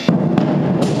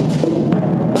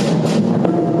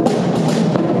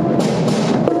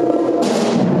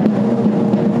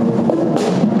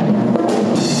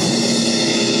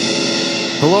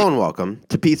Hello and welcome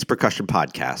to Pete's Percussion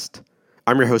Podcast.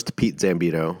 I'm your host, Pete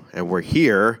Zambito, and we're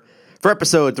here for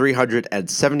episode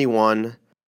 371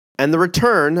 and the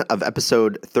return of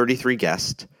episode 33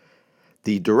 guest,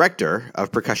 the Director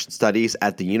of Percussion Studies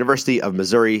at the University of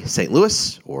Missouri St.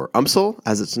 Louis, or UMSL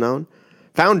as it's known,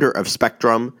 founder of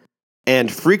Spectrum,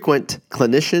 and frequent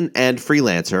clinician and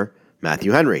freelancer,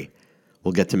 Matthew Henry.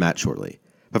 We'll get to Matt shortly.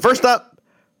 But first up,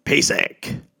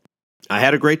 PASIC. I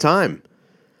had a great time.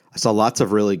 I saw lots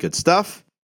of really good stuff.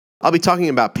 I'll be talking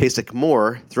about PASIC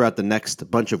more throughout the next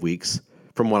bunch of weeks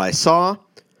from what I saw,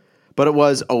 but it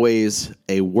was always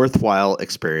a worthwhile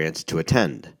experience to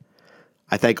attend.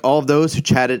 I thank all of those who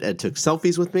chatted and took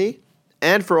selfies with me,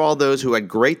 and for all those who had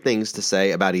great things to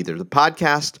say about either the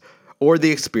podcast or the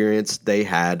experience they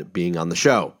had being on the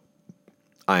show.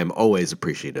 I am always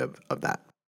appreciative of that.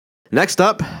 Next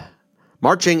up,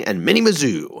 Marching and Mini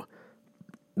Mizzou.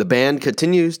 The band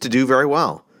continues to do very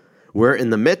well. We're in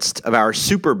the midst of our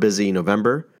super busy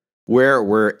November, where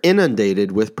we're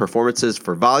inundated with performances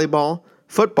for volleyball,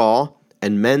 football,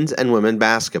 and men's and women's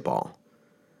basketball.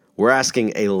 We're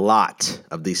asking a lot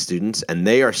of these students, and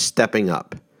they are stepping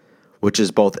up, which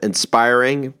is both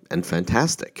inspiring and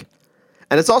fantastic.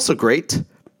 And it's also great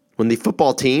when the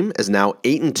football team is now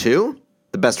 8-2,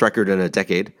 the best record in a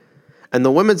decade, and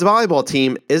the women's volleyball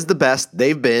team is the best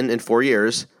they've been in 4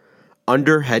 years,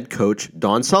 under head coach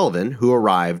Dawn Sullivan, who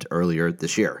arrived earlier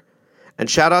this year. And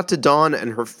shout out to Dawn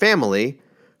and her family,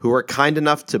 who were kind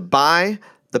enough to buy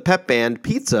the pep band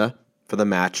pizza for the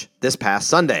match this past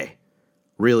Sunday.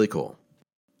 Really cool.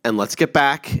 And let's get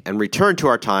back and return to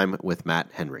our time with Matt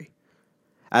Henry.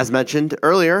 As mentioned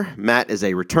earlier, Matt is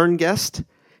a return guest.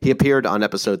 He appeared on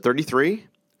episode 33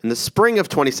 in the spring of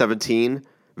 2017,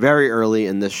 very early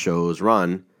in this show's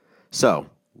run. So,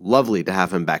 lovely to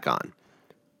have him back on.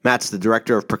 Matt's the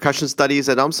Director of Percussion Studies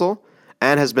at UMSL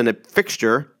and has been a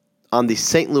fixture on the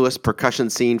St. Louis percussion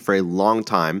scene for a long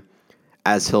time,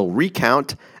 as he'll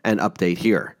recount and update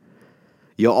here.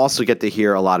 You'll also get to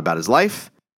hear a lot about his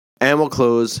life, and we'll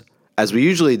close, as we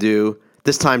usually do,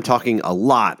 this time talking a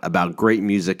lot about great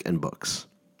music and books,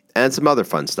 and some other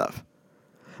fun stuff.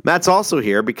 Matt's also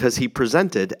here because he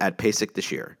presented at PASIC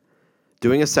this year,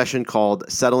 doing a session called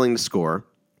Settling the Score,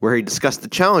 where he discussed the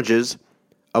challenges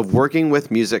of working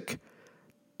with music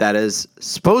that is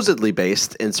supposedly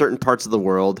based in certain parts of the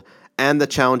world and the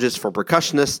challenges for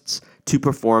percussionists to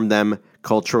perform them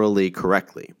culturally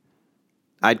correctly.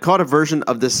 I'd caught a version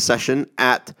of this session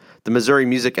at the Missouri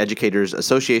Music Educators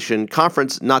Association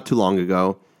conference not too long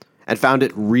ago and found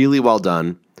it really well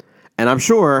done, and I'm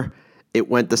sure it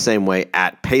went the same way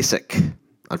at PASIC.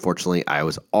 Unfortunately, I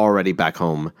was already back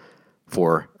home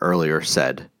for earlier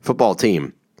said football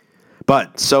team.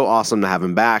 But so awesome to have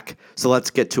him back. So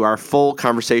let's get to our full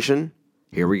conversation.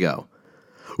 Here we go.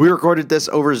 We recorded this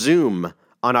over Zoom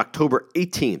on October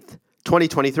 18th,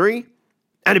 2023,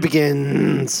 and it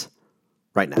begins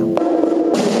right now.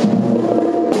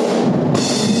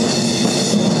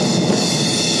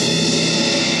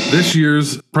 This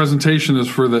year's presentation is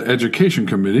for the Education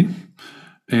Committee,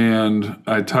 and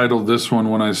I titled this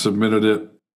one when I submitted it,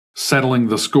 Settling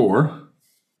the Score.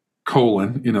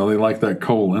 Colon, they like that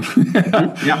colon.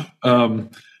 Yeah.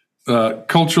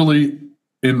 Culturally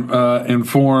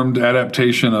informed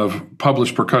adaptation of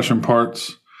published percussion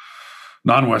parts,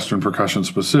 non-Western percussion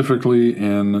specifically,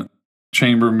 in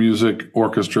chamber music,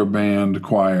 orchestra, band,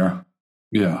 choir.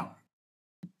 Yeah.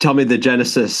 Tell me the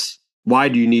genesis. Why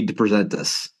do you need to present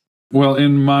this? Well,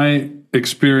 in my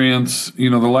experience, the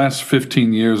last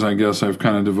 15 years, I guess, I've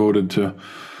kind of devoted to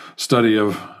study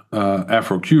of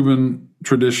Afro-Cuban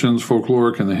traditions,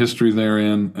 folkloric, and the history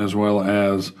therein, as well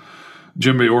as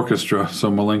djembe orchestra,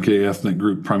 so Malinke ethnic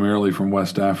group primarily from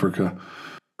West Africa.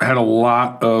 I had a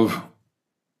lot of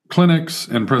clinics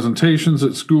and presentations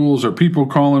at schools, or people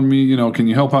calling me, can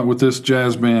you help out with this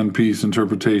jazz band piece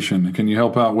interpretation? Can you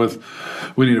help out with,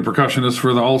 we need a percussionist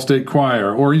for the all-state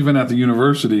choir, or even at the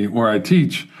university where I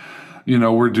teach,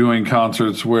 we're doing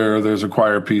concerts where there's a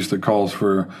choir piece that calls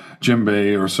for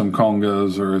djembe or some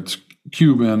congas, or it's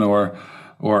Cuban or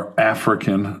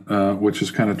African, which is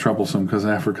kind of troublesome because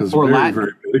Africa's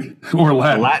very big. Or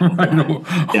Latin.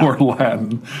 Right? Yeah. Or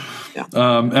Latin. Yeah.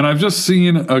 And I've just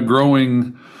seen a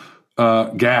growing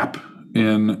gap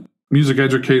in music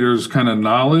educators' kind of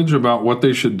knowledge about what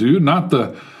they should do, not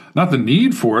the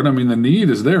need for it. I mean, the need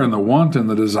is there, and the want and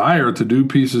the desire to do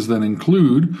pieces that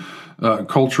include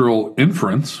cultural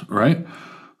inference, right?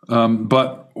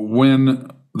 But when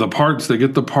they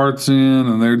get the parts in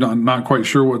and they're not quite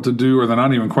sure what to do, or they're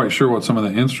not even quite sure what some of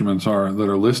the instruments are that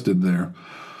are listed there,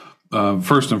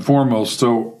 first and foremost.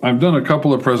 So I've done a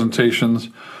couple of presentations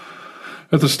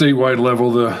at the statewide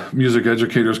level, the Music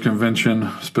Educators Convention,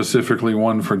 specifically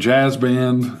one for jazz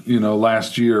band,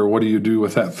 last year, what do you do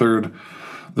with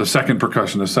the second or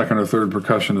third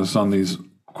percussionist on these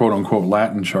quote unquote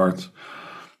Latin charts,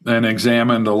 and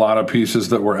examined a lot of pieces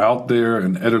that were out there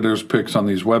and editors' picks on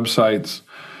these websites,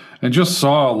 and just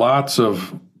saw lots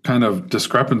of kind of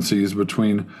discrepancies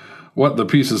between what the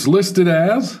piece is listed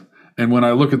as and when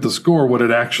I look at the score, what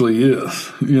it actually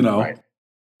is, Right.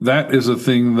 That is a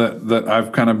thing that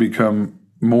I've kind of become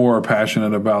more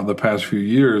passionate about the past few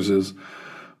years is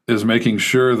making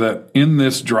sure that in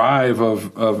this drive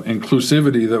of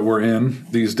inclusivity that we're in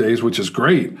these days, which is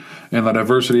great, and the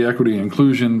diversity, equity,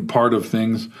 inclusion part of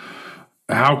things,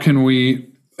 how can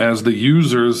we, as the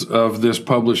users of this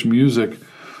published music,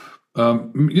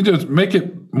 you just make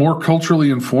it more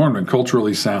culturally informed and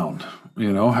culturally sound?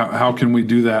 How can we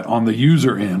do that on the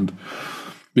user end?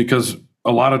 Because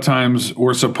a lot of times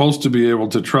we're supposed to be able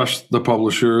to trust the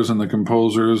publishers and the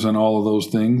composers and all of those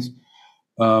things.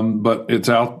 But it's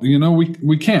out,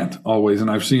 we can't always.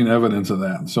 And I've seen evidence of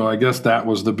that. So I guess that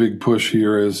was the big push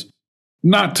here, is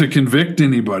not to convict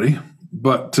anybody,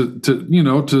 but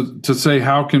to say,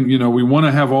 how can, we want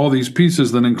to have all these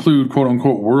pieces that include quote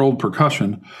unquote world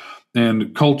percussion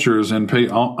and cultures and pay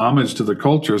homage to the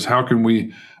cultures. How can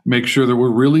we make sure that we're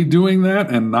really doing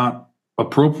that and not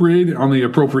appropriate on the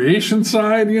appropriation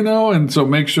side, and so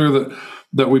make sure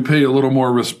that we pay a little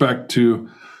more respect to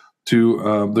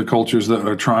the cultures that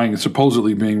are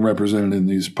supposedly being represented in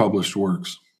these published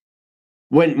works.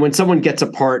 When someone gets a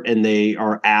part and they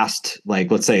are asked,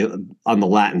 like, let's say on the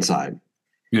Latin side,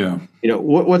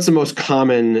 what's the most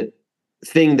common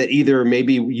thing that either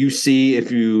maybe you see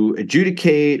if you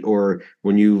adjudicate, or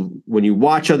when you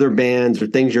watch other bands, or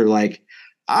things you're like,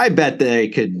 I bet they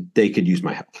could use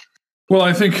my help? Well,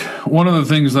 I think one of the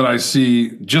things that I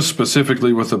see just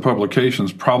specifically with the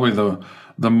publications, probably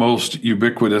the most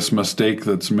ubiquitous mistake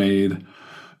that's made,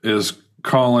 is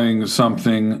calling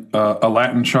something a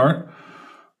Latin chart.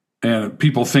 And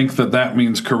people think that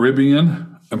means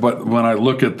Caribbean. But when I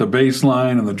look at the bass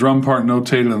line and the drum part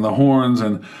notated and the horns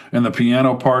and the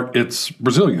piano part, it's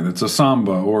Brazilian. It's a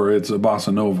samba or it's a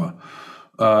bossa nova.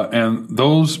 And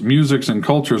those musics and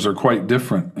cultures are quite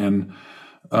different. And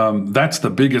that's the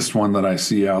biggest one that I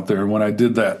see out there. And when I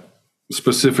did that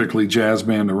specifically jazz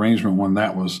band arrangement one,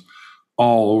 that was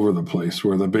all over the place,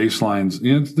 where the bass lines,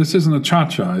 this isn't a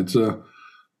cha-cha, it's a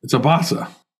bossa.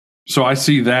 So I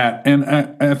see that. And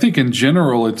I think in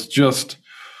general, it's just,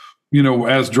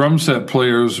 as drum set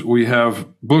players, we have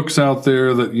books out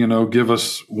there that, give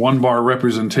us one bar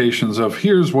representations of,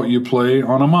 here's what you play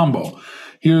on a mambo.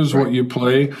 Here's what you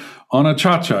play on a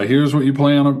cha-cha. Here's what you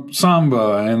play on a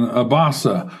samba and a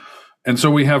bossa. And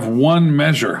so we have one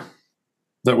measure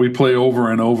that we play over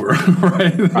and over,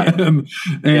 right?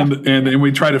 And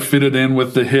we try to fit it in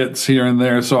with the hits here and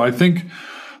there. So I think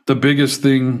the biggest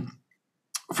thing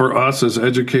for us as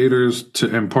educators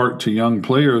to impart to young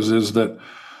players is that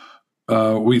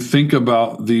we think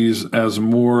about these as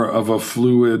more of a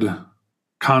fluid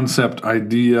concept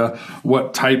idea.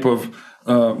 What type of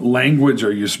language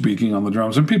are you speaking on the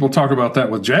drums? And people talk about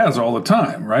that with jazz all the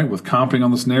time, right? With comping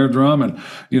on the snare drum, and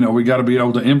we got to be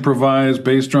able to improvise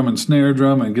bass drum and snare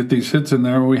drum and get these hits in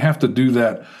there. We have to do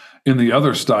that in the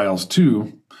other styles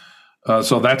too.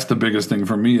 So that's the biggest thing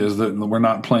for me, is that we're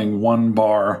not playing one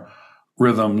bar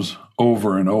rhythms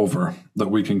over and over, that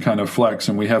we can kind of flex,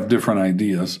 and we have different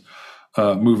ideas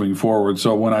moving forward.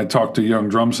 So when I talk to young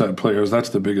drum set players, that's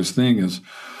the biggest thing,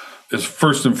 is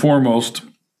first and foremost,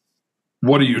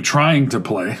 what are you trying to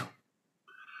play?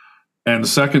 And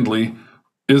secondly,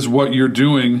 is what you're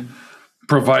doing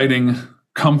providing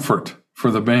comfort for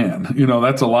the band?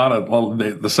 That's a lot of,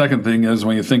 the second thing is,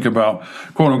 when you think about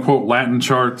quote unquote Latin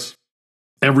charts,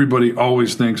 everybody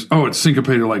always thinks, oh, it's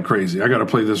syncopated like crazy. I got to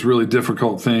play this really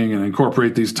difficult thing and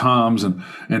incorporate these toms and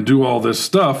do all this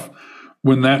stuff,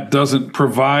 when that doesn't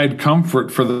provide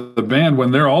comfort for the band,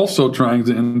 when they're also trying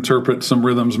to interpret some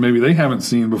rhythms maybe they haven't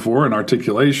seen before, and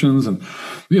articulations and,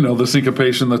 the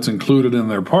syncopation that's included in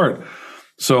their part.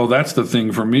 So that's the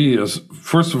thing for me, is,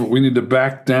 first of all, we need to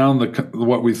back down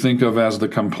what we think of as the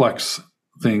complex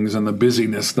things and the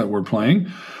busyness that we're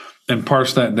playing, and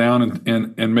parse that down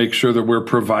and make sure that we're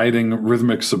providing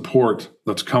rhythmic support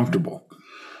that's comfortable.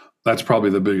 That's probably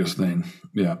the biggest thing.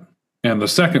 Yeah. And the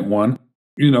second one,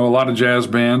 a lot of jazz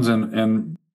bands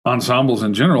and ensembles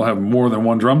in general have more than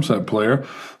one drum set player.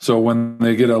 So when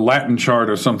they get a Latin chart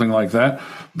or something like that,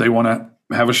 they want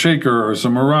to have a shaker or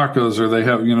some maracas, or they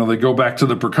have, they go back to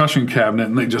the percussion cabinet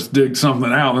and they just dig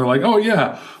something out. They're like, oh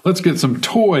yeah, let's get some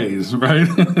toys, right?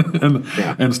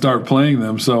 and start playing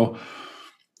them. So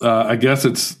I guess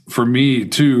it's, for me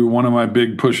too, one of my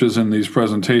big pushes in these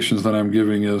presentations that I'm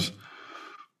giving is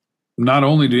not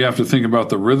only do you have to think about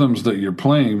the rhythms that you're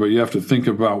playing, but you have to think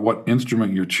about what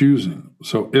instrument you're choosing.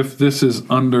 So if this is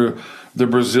under the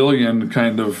Brazilian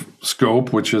kind of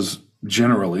scope, which is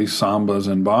generally sambas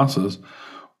and bossas,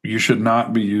 you should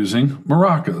not be using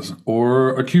maracas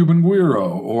or a Cuban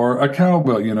guiro or a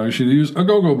cowbell. You should use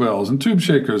a-go-go bells and tube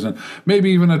shakers and maybe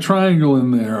even a triangle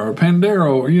in there or a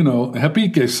pandero,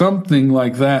 repique, something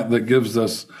like that gives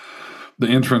us the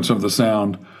entrance of the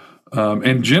sound.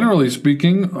 And generally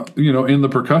speaking, in the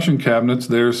percussion cabinets,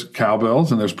 there's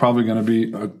cowbells and there's probably going to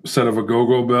be a set of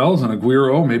a-go-go bells and a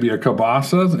guiro, maybe a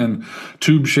cabasa and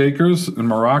tube shakers and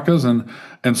maracas.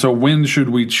 And so when should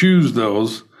we choose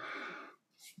those?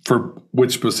 For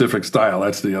which specific style?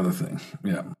 That's the other thing.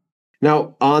 Yeah.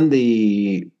 Now, on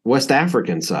the West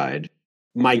African side,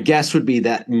 my guess would be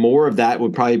that more of that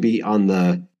would probably be on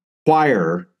the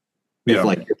choir.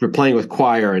 If you're playing with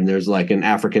choir and there's like an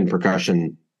African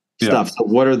percussion stuff. So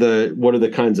what are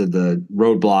the kinds of the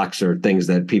roadblocks or things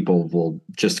that people will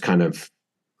just kind of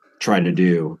try to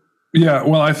do? Yeah.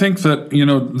 Well, I think that,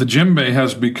 the djembe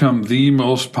has become the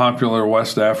most popular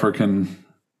West African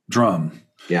drum.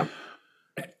 Yeah.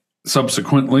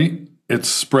 Subsequently, it's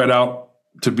spread out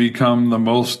to become the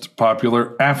most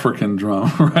popular African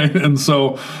drum, right? And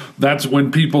so that's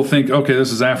when people think, okay,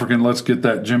 this is African, let's get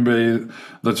that djembe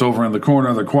that's over in the corner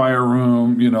of the choir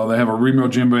room. They have a Remo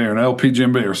djembe or an LP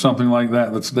djembe or something like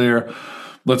that that's there.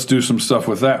 Let's do some stuff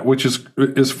with that, which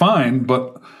is fine,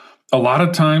 but a lot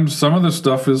of times some of the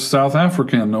stuff is South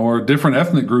African or different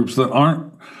ethnic groups that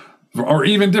aren't, or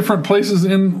even different places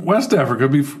in West Africa,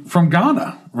 be from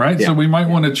Ghana, right? Yeah. So we might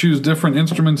want to choose different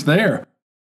instruments there.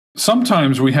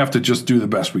 Sometimes we have to just do the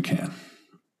best we can,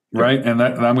 right? And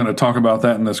I'm going to talk about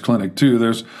that in this clinic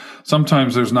too.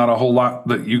 Sometimes there's not a whole lot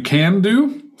that you can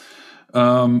do,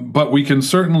 but we can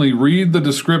certainly read the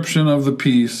description of the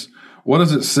piece. What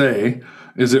does it say?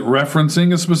 Is it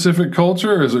referencing a specific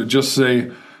culture, or is it just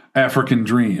say African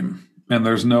Dream? And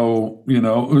there's no,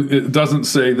 it doesn't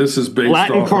say this is based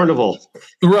Latin Carnival.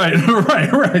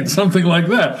 Right. Something like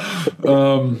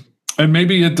that. And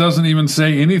maybe it doesn't even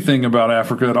say anything about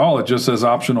Africa at all. It just says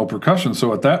optional percussion.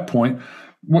 So at that point,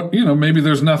 maybe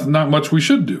there's not much we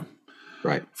should do.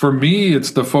 Right. For me,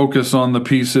 it's the focus on the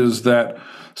pieces that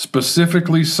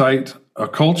specifically cite a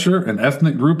culture, an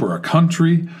ethnic group, or a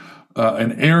country,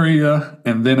 an area,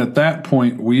 and then at that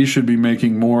point, we should be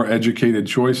making more educated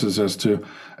choices as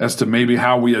to maybe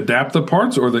how we adapt the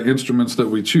parts or the instruments that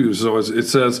we choose. So as it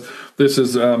says, this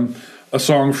is a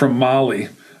song from Mali,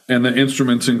 and the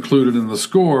instruments included in the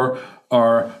score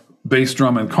are bass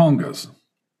drum and congas.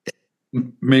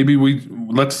 Maybe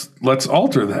let's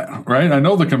alter that, right? I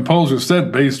know the composer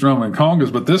said bass drum and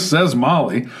congas, but this says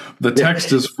Mali. The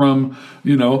text is from,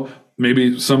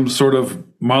 maybe some sort of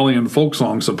Malian folk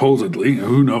song, supposedly.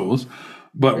 Who knows?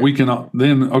 But we can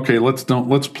then, let's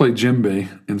play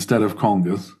djembe instead of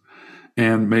congas.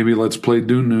 And maybe let's play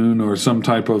dunun or some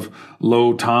type of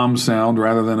low tom sound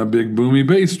rather than a big boomy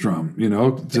bass drum,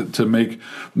 to make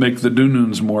the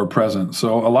dununs more present.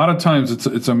 So a lot of times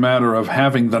it's a matter of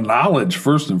having the knowledge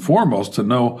first and foremost to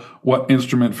know what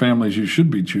instrument families you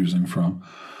should be choosing from.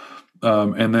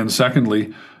 And then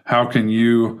secondly, how can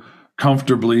you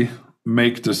comfortably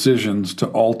make decisions to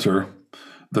alter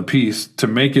the piece to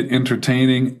make it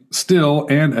entertaining still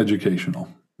and educational,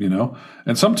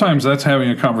 And sometimes that's having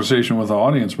a conversation with the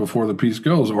audience before the piece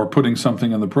goes, or putting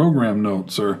something in the program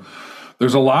notes, or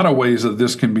there's a lot of ways that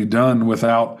this can be done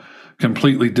without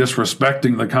completely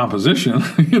disrespecting the composition,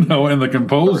 and the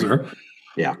composer.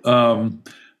 Yeah.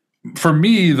 For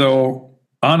me, though,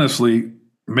 honestly,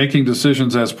 making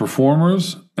decisions as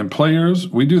performers and players,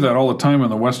 we do that all the time in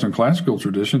the Western classical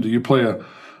tradition. Do you play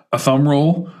a thumb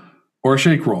roll or a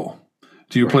shake roll?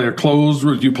 Do you play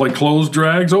do you play closed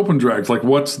drags, open drags? Like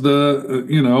what's the,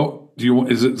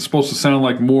 is it supposed to sound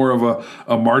like more of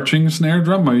a marching snare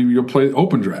drum? Maybe you'll play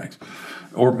open drags.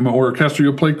 Or orchestra,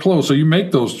 you'll play closed. So you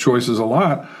make those choices a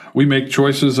lot. We make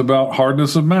choices about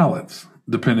hardness of mallets,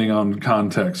 depending on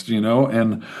context,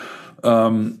 and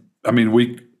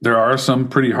there are some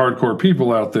pretty hardcore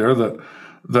people out there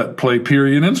that play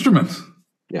period instruments.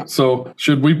 Yeah. So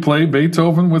should we play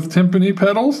Beethoven with timpani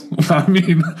pedals?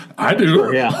 I do.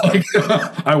 Sure, yeah.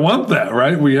 I want that,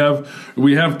 right? We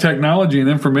have technology and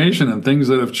information and things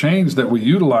that have changed that we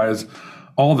utilize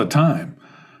all the time.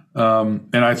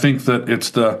 And I think that it's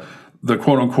the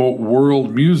quote unquote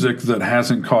world music that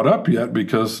hasn't caught up yet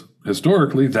because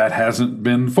historically that hasn't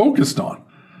been focused on.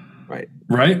 Right.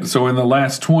 Right. So in the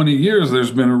last 20 years,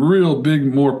 there's been a real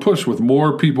big more push with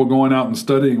more people going out and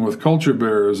studying with culture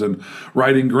bearers and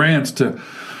writing grants to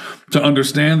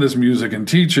understand this music and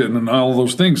teach it and all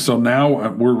those things. So now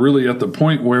we're really at the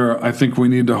point where I think we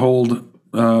need to hold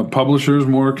publishers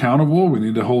more accountable. We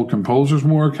need to hold composers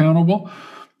more accountable.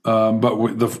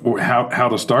 But how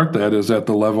to start that is at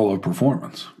the level of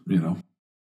performance,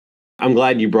 I'm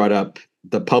glad you brought up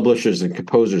the publishers and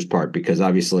composers part, because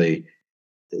obviously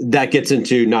that gets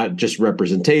into not just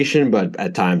representation, but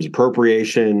at times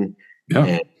appropriation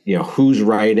and, who's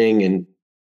writing. And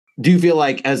do you feel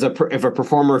like if a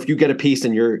performer, if you get a piece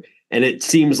and it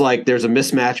seems like there's a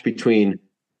mismatch between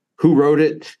who wrote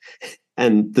it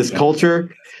and this culture,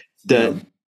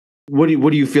 what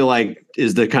do you feel like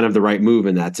is the kind of the right move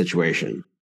in that situation?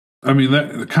 I mean,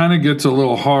 that kind of gets a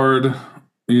little hard,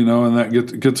 and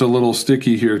that gets a little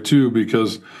sticky here too,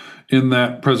 because in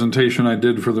that presentation I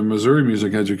did for the Missouri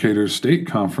Music Educators State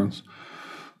Conference,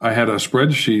 I had a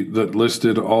spreadsheet that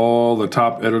listed all the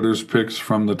top editors' picks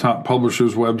from the top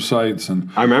publishers' websites and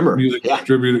I remember music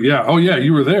distributor. Yeah. Oh yeah,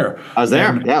 you were there. I was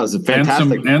there. It was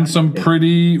fantastic. And some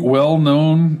pretty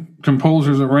well-known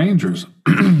composers and arrangers.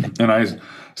 And I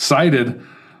cited,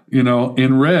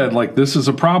 in red, like, this is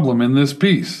a problem in this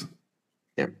piece.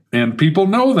 Yeah. And people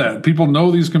know that. People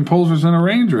know these composers and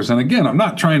arrangers. And again, I'm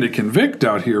not trying to convict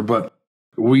out here, but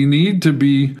we need to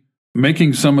be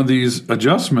making some of these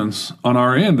adjustments on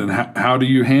our end. And how do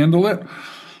you handle it?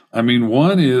 I mean,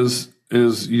 one is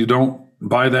you don't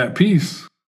buy that piece.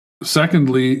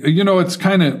 Secondly, it's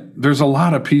there's a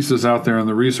lot of pieces out there in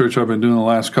the research I've been doing the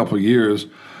last couple of years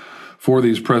for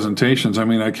these presentations. I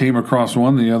mean, I came across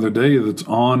one the other day that's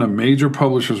on a major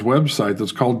publisher's website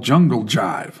that's called Jungle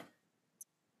Jive.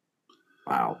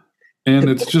 Wow. And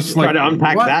it's just like, try to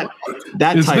unpack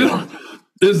that title.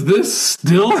 Is this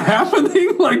still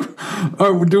happening? Like,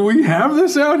 do we have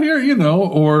this out here?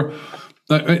 Or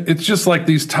it's just like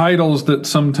these titles that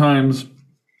sometimes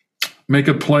make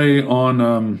a play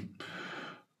on.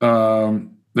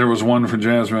 There was one for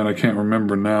Jazzman, I can't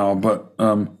remember now, but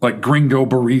like Gringo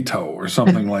Burrito or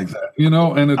something like that.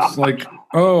 And it's like,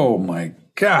 oh my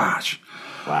gosh,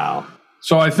 wow.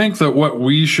 So I think that what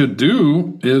we should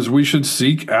do is we should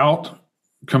seek out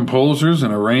composers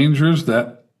and arrangers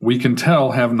that we can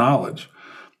tell have knowledge.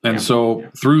 And so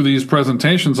through these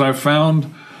presentations, I've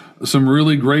found some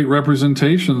really great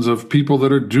representations of people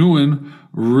that are doing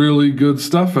really good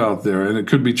stuff out there. And it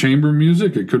could be chamber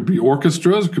music, it could be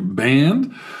orchestras, it could be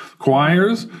band,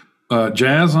 choirs,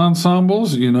 jazz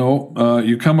ensembles.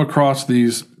 You come across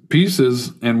these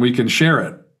pieces and we can share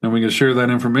it. And we can share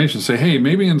that information. Say, hey,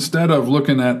 maybe instead of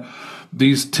looking at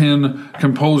these 10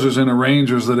 composers and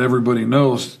arrangers that everybody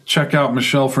knows, check out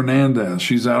Michelle Fernandez.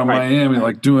 She's out of Miami,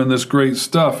 like doing this great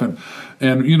stuff,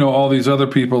 and all these other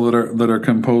people that are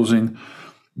composing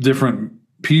different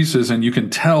pieces, and you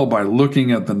can tell by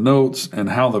looking at the notes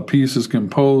and how the piece is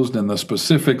composed and the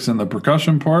specifics and the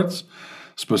percussion parts,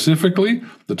 specifically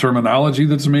the terminology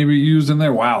that's maybe used in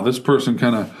there. Wow, this person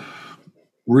kind of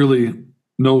really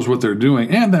knows what they're doing,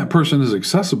 and that person is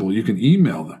accessible. You can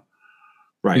email them,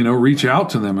 reach out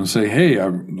to them and say, hey,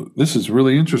 this is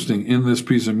really interesting in this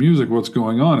piece of music. What's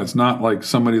going on? It's not like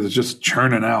somebody that's just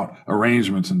churning out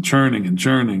arrangements and churning.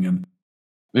 And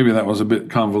maybe that was a bit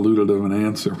convoluted of an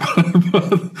answer,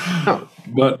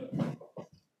 but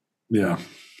yeah.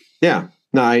 Yeah.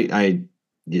 No, I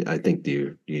think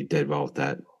you did well with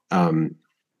that.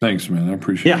 Thanks, man. I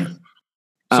appreciate it.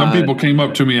 Some people came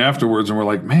up to me afterwards and were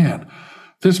like, man,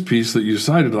 this piece that you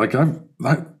cited, like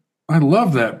I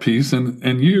love that piece,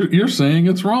 and you're saying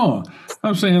it's wrong.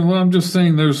 I'm saying, well, I'm just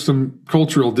saying there's some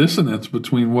cultural dissonance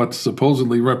between what's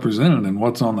supposedly represented and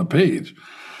what's on the page.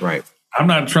 Right. I'm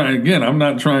not trying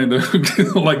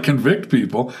to like convict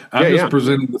people. I'm just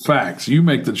presenting the facts. You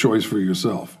make the choice for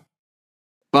yourself.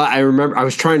 Well, I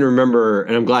was trying to remember,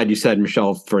 and I'm glad you said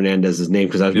Michelle Fernandez's name,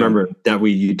 because I remember that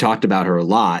you talked about her a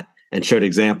lot and showed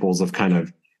examples of kind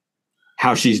of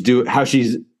how she's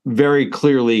very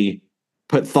clearly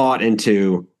put thought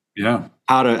into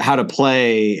how to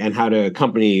play and how to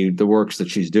accompany the works that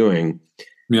she's doing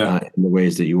in the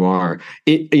ways that you are.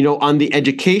 On the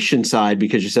education side,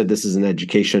 because you said this is an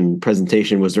education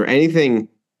presentation, was there anything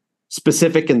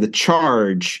specific in the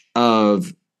charge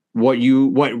of what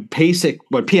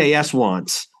PAS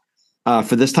wants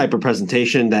for this type of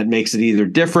presentation that makes it either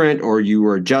different, or you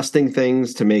were adjusting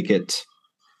things to make it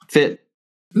fit?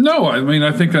 No, I mean,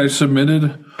 I think I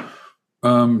submitted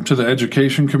to the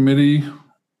education committee.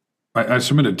 I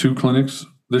submitted 2 clinics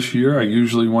this year. I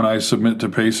usually, when I submit to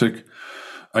PASIC,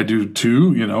 I do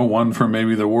 2, one for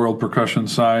maybe the world percussion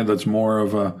side that's more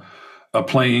of a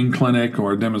playing clinic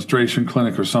or a demonstration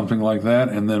clinic or something like that,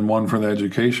 and then one for the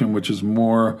education, which is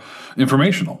more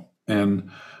informational.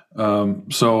 And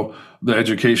so the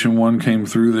education one came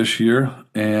through this year,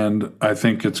 and I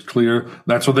think it's clear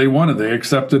that's what they wanted. They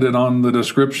accepted it on the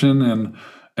description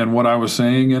and what I was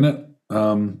saying in it.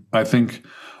 I think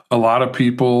a lot of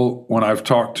people, when I've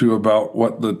talked to about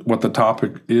what the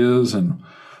topic is, and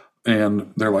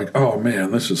they're like, "Oh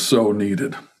man, this is so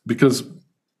needed," because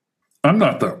I'm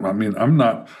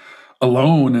not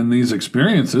alone in these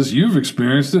experiences. You've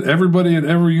experienced it. Everybody at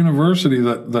every university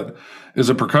that is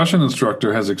a percussion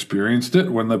instructor has experienced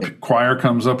it. When the choir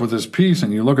comes up with this piece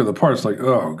and you look at the parts, like,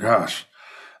 oh gosh,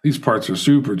 these parts are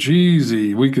super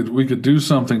cheesy. We could do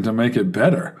something to make it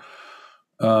better.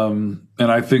 And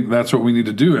I think that's what we need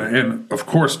to do. And of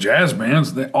course, jazz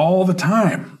bands, they all the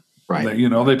time, right?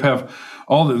 They have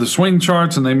all the swing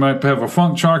charts, and they might have a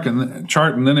funk chart, and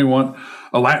then they want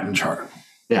a Latin chart.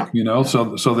 Yeah.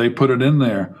 So they put it in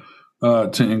there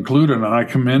to include it. And I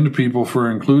commend people for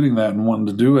including that and wanting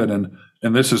to do it.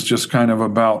 And this is just kind of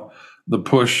about the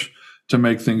push to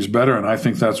make things better. And I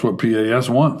think that's what PAS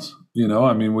wants.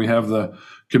 We have the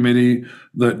committee,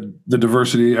 the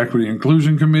Diversity, Equity,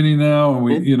 Inclusion Committee now.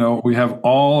 And we have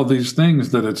all of these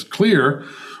things that it's clear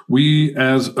we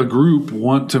as a group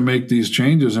want to make these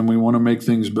changes, and we want to make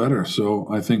things better. So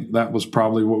I think that was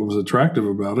probably what was attractive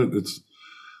about it. It's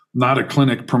not a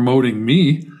clinic promoting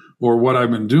me or what I've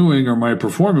been doing or my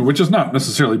performing, which is not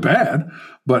necessarily bad,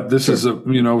 but this is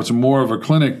it's more of a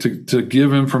clinic to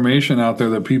give information out there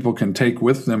that people can take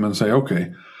with them and say,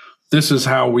 okay, this is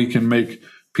how we can make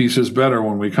pieces better.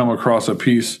 When we come across a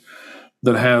piece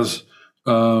that has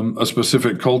a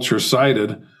specific culture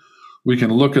cited, we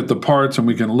can look at the parts, and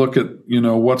we can look at,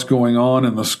 what's going on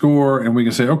in the score, and we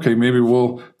can say, okay, maybe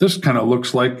this kind of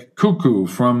looks like cuckoo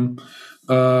from,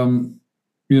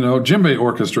 djembe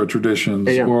orchestra traditions,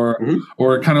 or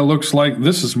it kind of looks like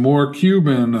this is more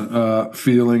Cuban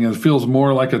feeling, and it feels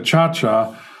more like a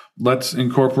cha-cha. Let's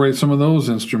incorporate some of those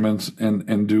instruments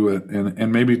and do it,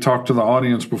 and maybe talk to the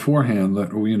audience beforehand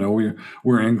that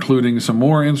we're including some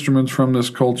more instruments from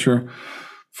this culture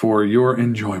for your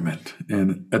enjoyment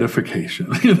and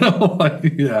edification.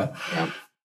 Yeah.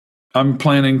 I'm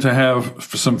planning to have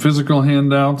some physical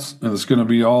handouts, and it's going to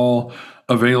be all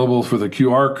available for the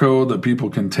QR code that people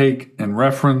can take and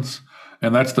reference.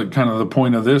 And that's the kind of the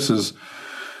point of this is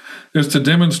to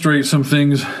demonstrate some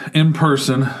things in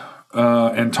person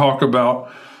and talk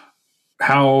about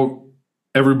how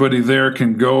everybody there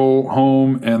can go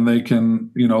home and they can,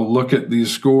 look at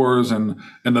these scores and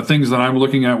the things that I'm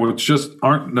looking at, which just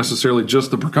aren't necessarily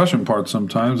just the percussion part.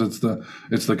 Sometimes it's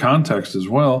the context as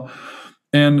well.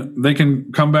 And they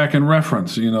can come back and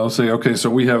reference, say, okay, so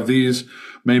we have these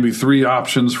maybe 3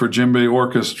 options for djembe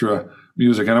orchestra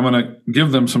music. And I'm going to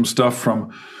give them some stuff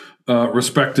from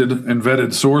respected and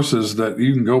vetted sources that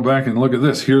you can go back and look at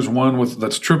this. Here's one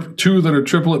that's 2 that are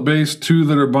triplet bass, 2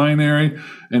 that are binary.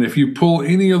 And if you pull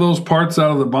any of those parts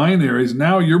out of the binaries,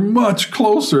 now you're much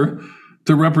closer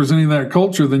to representing that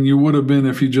culture than you would have been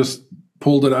if you just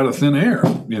pulled it out of thin air,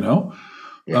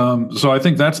 Yeah. So I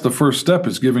think that's the first step,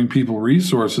 is giving people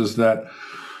resources that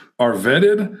are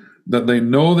vetted, that they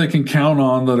know they can count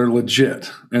on, that are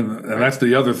legit. And that's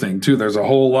the other thing, too. There's a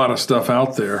whole lot of stuff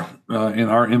out there in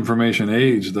our information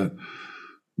age that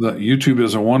YouTube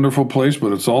is a wonderful place,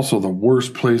 but it's also the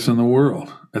worst place in the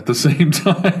world at the same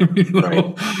time.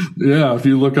 Right. Yeah, if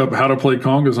you look up how to play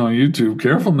congas on YouTube,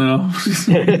 careful now.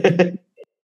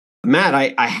 Matt,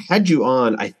 I had you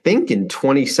on, I think in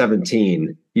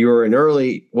 2017. You were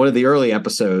one of the early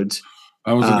episodes.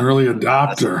 I was an early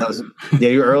adopter.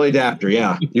 You were early adopter.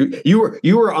 Yeah,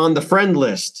 you were on the friend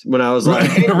list when I was like,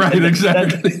 right,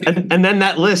 exactly. And then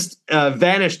that list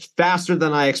vanished faster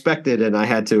than I expected, and I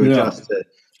had to adjust it.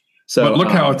 So, but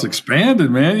look how it's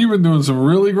expanded, man. You've been doing some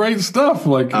really great stuff.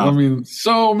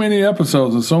 So many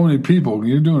episodes and so many people.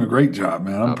 You're doing a great job,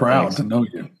 man. I'm proud to know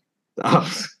you.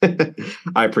 Oh,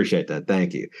 I appreciate that.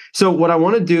 Thank you. So what I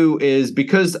want to do is,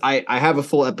 because I have a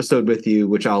full episode with you,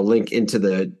 which I'll link into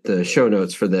the show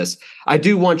notes for this, I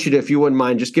do want you to, if you wouldn't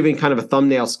mind, just giving kind of a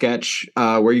thumbnail sketch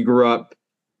where you grew up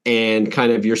and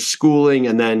kind of your schooling,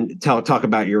 and then talk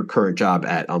about your current job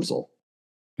at UMSL.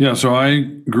 Yeah, so I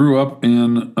grew up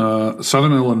in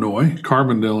southern Illinois,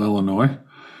 Carbondale, Illinois.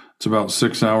 It's about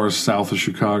 6 hours south of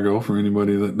Chicago for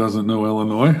anybody that doesn't know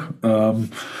Illinois.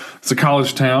 It's a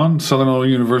college town. Southern Illinois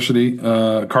University,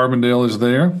 Carbondale is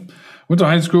there. Went to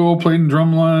high school, played in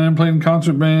drumline, played in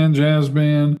concert band, jazz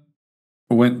band.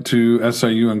 Went to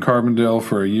SIU in Carbondale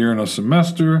for a year and a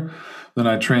semester. Then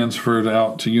I transferred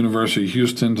out to University of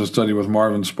Houston to study with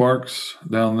Marvin Sparks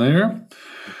down there.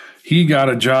 He got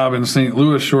a job in St.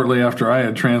 Louis shortly after I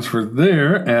had transferred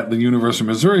there at the University of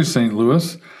Missouri St.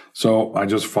 Louis. So I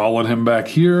just followed him back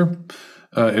here.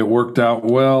 It worked out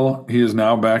well. He is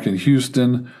now back in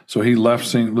Houston. So he left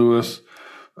St. Louis.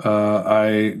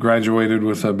 I graduated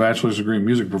with a bachelor's degree in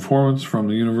music performance from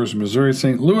the University of Missouri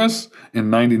St. Louis in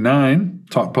 '99.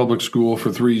 Taught public school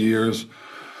for 3 years.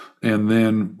 And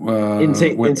then in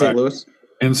St. Louis?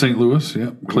 In St. Louis,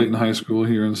 yeah. Clayton High School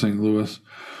here in St. Louis.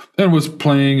 And was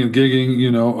playing and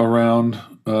gigging, around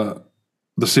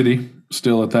the city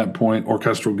still at that point,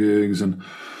 orchestral gigs and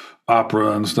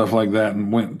opera and stuff like that,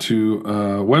 and went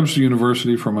to Webster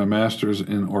University for my master's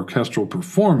in orchestral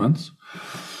performance.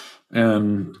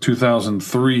 In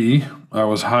 2003, I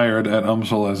was hired at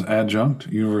UMSL as adjunct,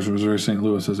 University of Missouri St.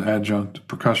 Louis as adjunct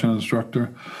percussion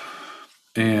instructor.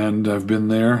 And I've been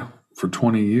there for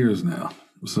 20 years now.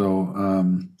 So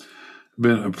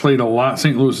played a lot.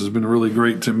 St. Louis has been really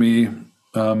great to me.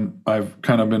 I've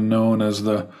kind of been known as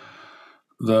the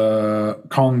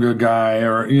conga guy,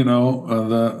 or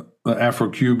the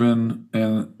Afro-Cuban,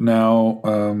 and now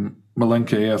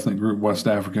Malinke ethnic group, West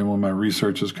African. When my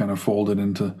research has kind of folded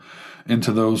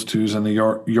into those twos, and the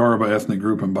Yoruba ethnic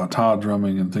group and Bata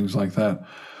drumming and things like that.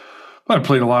 But I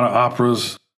played a lot of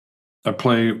operas. I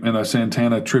play in a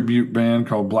Santana tribute band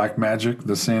called Black Magic,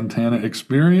 the Santana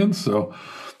Experience. So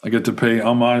I get to pay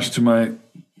homage to my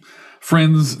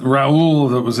friends, Raul,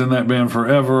 that was in that band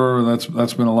forever. That's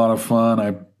been a lot of fun.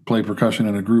 I play percussion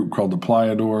in a group called the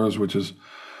Playadors, which is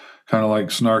kind of like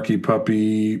Snarky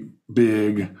Puppy,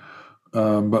 Big,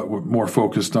 but more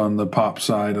focused on the pop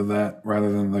side of that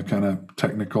rather than the kind of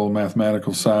technical,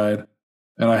 mathematical side.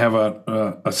 And I have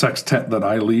a sextet that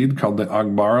I lead called the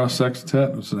Agbara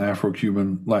Sextet. It's an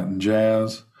Afro-Cuban Latin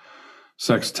jazz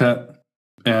sextet.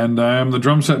 And I am the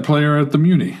drum set player at the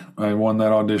Muni. I won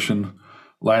that audition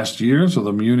last year. So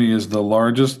the Muni is the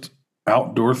largest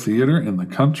outdoor theater in the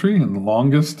country and the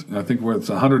longest. I think it's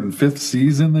 105th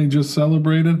season they just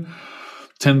celebrated.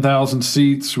 10,000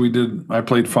 seats. I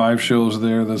played 5 shows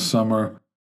there this summer.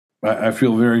 I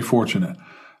feel very fortunate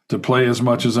to play as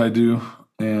much as I do,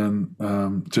 and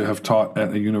to have taught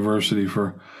at a university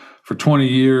for 20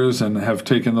 years and have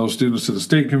taken those students to the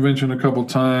state convention a couple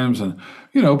times and,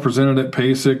 presented at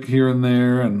PASIC here and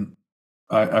there. And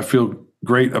I feel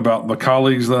great about the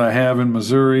colleagues that I have in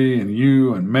Missouri, and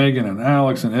you and Megan and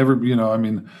Alex and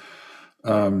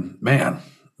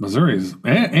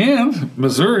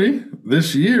Missouri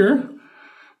this year,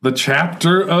 the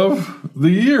chapter of the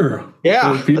year.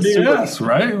 Yeah. For PBS,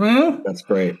 right, man? That's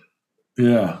great.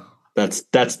 Yeah. That's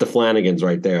the Flanagans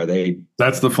right there.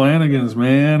 That's the Flanagans,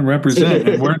 man. Represent.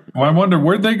 And I wonder,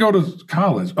 where'd they go to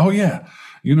college? Oh yeah,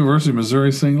 University of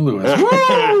Missouri St. Louis. There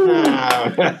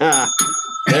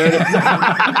it is.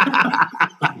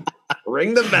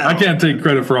 Ring the bell. I can't take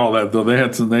credit for all that though. They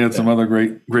had some other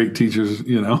great teachers,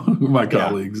 my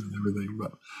colleagues and everything.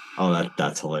 But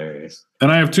that's hilarious.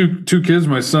 And I have two kids.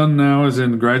 My son now is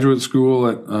in graduate school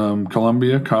at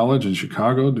Columbia College in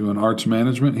Chicago doing arts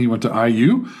management. He went to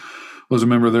IU. Was a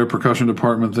member of their percussion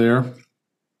department there,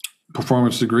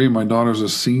 performance degree. My daughter's a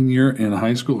senior in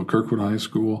high school at Kirkwood High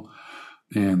School,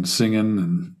 and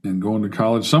singing and going to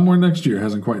college somewhere next year.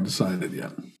 Hasn't quite decided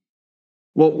yet.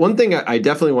 Well, one thing I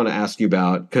definitely want to ask you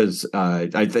about, because I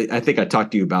think I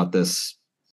talked to you about this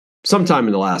sometime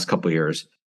in the last couple of years.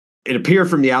 It appeared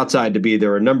from the outside to be there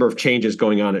were a number of changes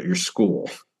going on at your school.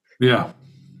 Yeah.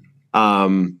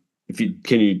 Can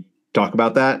you talk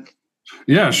about that?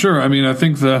 Yeah, sure. I mean, I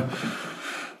think the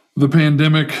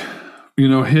pandemic,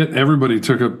 hit. Everybody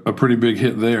took a pretty big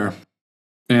hit there.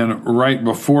 And right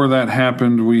before that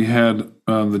happened, we had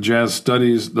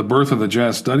the birth of the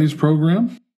Jazz Studies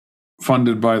program,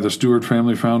 funded by the Stewart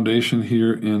Family Foundation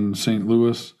here in St.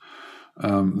 Louis.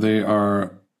 They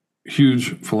are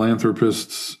huge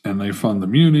philanthropists, and they fund the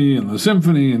Muni and the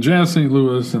Symphony and Jazz St.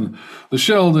 Louis and the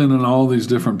Sheldon and all these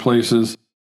different places.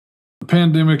 The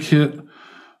pandemic hit.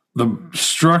 The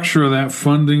structure of that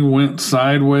funding went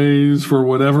sideways for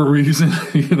whatever reason,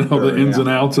 the ins and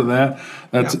outs of that.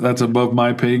 That's above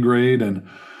my pay grade.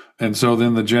 And so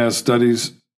then the Jazz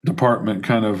Studies department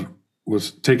kind of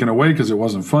was taken away because it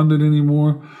wasn't funded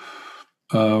anymore.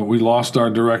 We lost our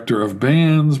director of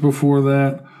bands before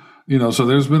that. So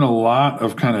there's been a lot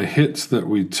of kind of hits that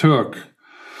we took.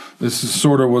 This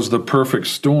was the perfect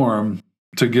storm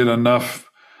to get enough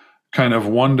kind of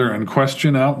wonder and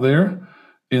question out there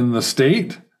in the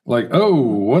state, like, oh,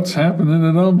 what's happening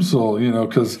at UMSL?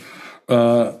 Because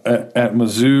at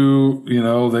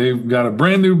Mizzou, they've got a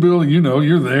brand new building.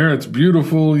 You're there; it's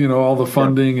beautiful. All the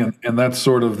funding, and that's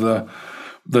sort of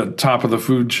the top of the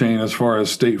food chain as far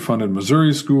as state-funded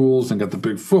Missouri schools, and got the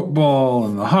big football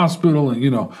and the hospital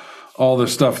and, all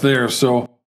this stuff there. So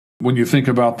when you think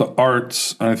about the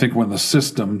arts, and I think when the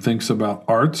system thinks about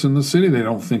arts in the city, they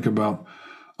don't think about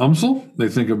UMSL. They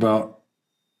think about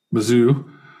Mizzou,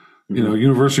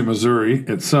 University of Missouri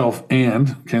itself,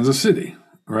 and Kansas City,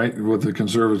 right, with the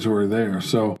conservatory there.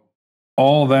 So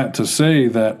all that to say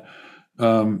that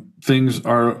things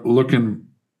are looking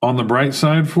on the bright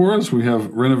side for us. We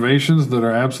have renovations that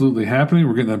are absolutely happening.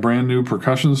 We're getting a brand new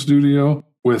percussion studio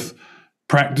with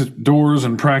practice doors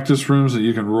and practice rooms that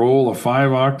you can roll a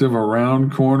 5-octave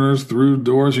around corners through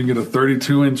doors. You can get a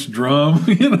 32-inch drum,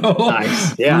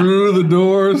 Nice. Yeah. through the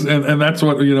doors. And that's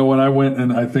what, when I went,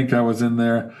 and I think I was in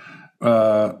there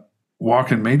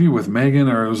walking maybe with Megan,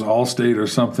 or it was Allstate or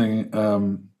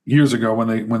something years ago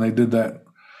when they did that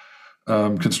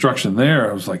construction there.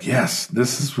 I was like, yes,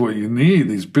 this is what you need,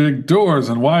 these big doors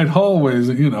and wide hallways,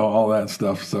 and all that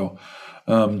stuff. So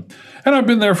and I've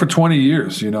been there for 20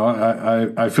 years.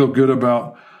 I feel good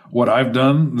about what I've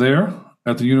done there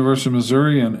at the University of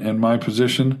Missouri and my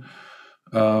position,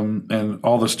 and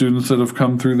all the students that have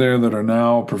come through there that are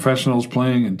now professionals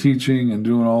playing and teaching and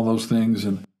doing all those things.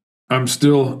 And I'm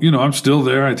still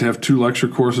there. I have 2 lecture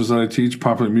courses that I teach: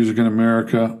 Popular Music in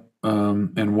America,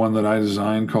 and one that I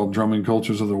designed called Drumming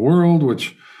Cultures of the World,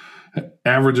 which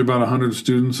average about 100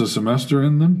 students a semester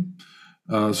in them.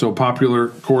 So popular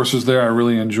courses there. I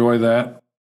really enjoy that.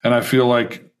 And I feel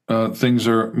like things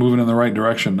are moving in the right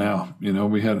direction now.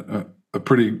 We had a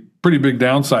pretty big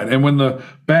downside. And when the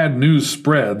bad news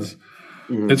spreads,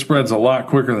 it spreads a lot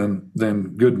quicker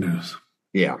than good news.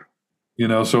 Yeah.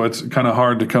 So it's kind of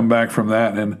hard to come back from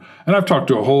that. And I've talked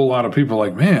to a whole lot of people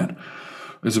like, man,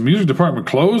 is the music department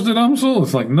closed at UMSL?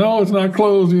 It's like, no, it's not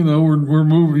closed. We're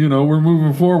moving, we're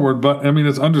moving forward. But I mean,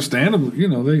 it's understandable.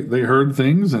 They heard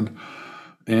things, and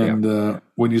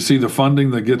when you see the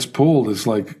funding that gets pulled, it's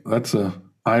like that's a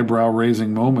eyebrow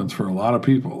raising moments for a lot of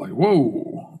people. Like,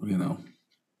 whoa,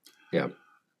 Yeah.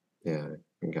 Yeah.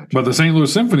 Gotcha. But the St.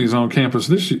 Louis Symphony is on campus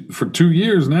for 2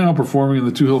 years now, performing in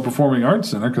the Two Hill Performing Arts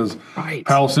Center because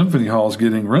Powell Symphony Hall is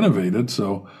getting renovated.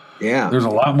 So there's a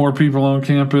lot more people on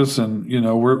campus, and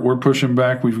we're pushing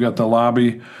back. We've got the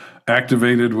lobby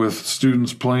activated with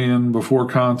students playing before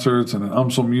concerts and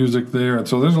UMSL music there, and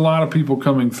so there's a lot of people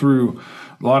coming through.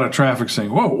 A lot of traffic saying,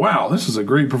 "Whoa, wow, this is a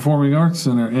great performing arts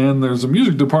center, and there's a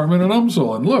music department at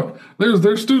UMSL, and look, there's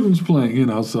their students playing."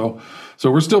 So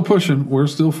we're still pushing, we're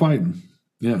still fighting.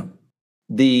 Yeah.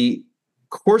 The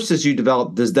courses you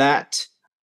develop, is that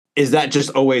just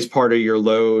always part of your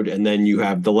load, and then you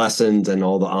have the lessons and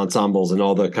all the ensembles and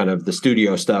all the kind of the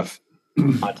studio stuff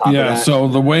on top of that? So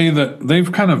the way that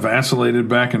they've kind of vacillated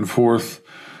back and forth.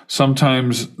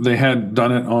 Sometimes they had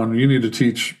done it on, you need to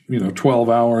teach, 12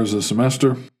 hours a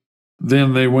semester.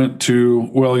 Then they went to,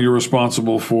 well, you're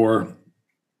responsible for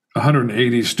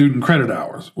 180 student credit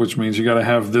hours, which means you got to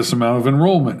have this amount of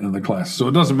enrollment in the class. So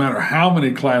it doesn't matter how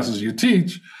many classes you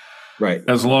teach, right?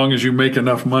 As long as you make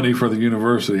enough money for the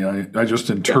university. I just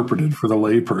interpreted for the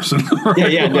layperson.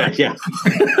 Right? Yeah.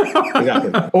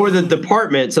 Exactly. Or the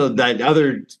department, so that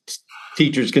other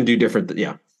teachers can do different.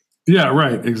 Yeah. Yeah,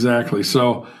 right. Exactly.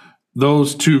 So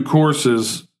those 2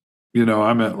 courses,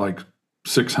 I'm at like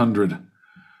 600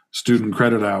 student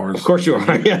credit hours. Of course you are.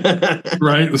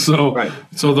 Right.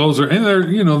 So those are, and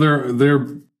they're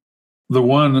the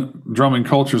one Drumming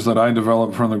Cultures that I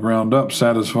developed from the ground up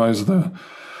satisfies the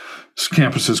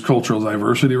campus's cultural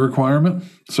diversity requirement.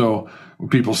 So when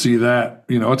people see that,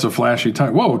 it's a flashy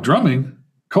time. Whoa, drumming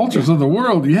cultures of the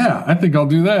world. Yeah, I think I'll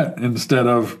do that instead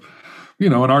of,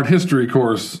 an art history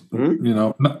course,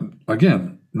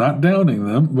 not downing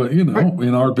them, but,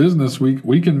 in our business,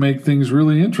 we can make things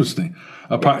really interesting.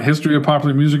 History of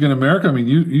popular music in America. I mean,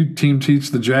 you team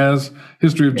teach the jazz,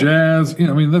 history of jazz.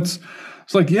 It's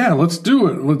like, let's do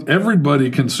it. Everybody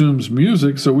consumes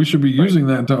music, so we should be using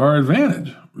that to our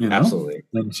advantage, Absolutely.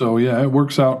 And so, it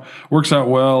works out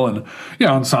well. And,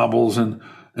 ensembles and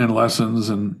lessons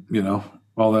and,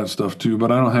 all that stuff too.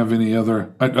 But I don't have any other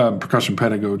percussion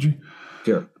pedagogy.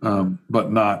 Sure.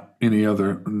 But not any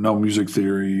other, no music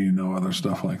theory, no other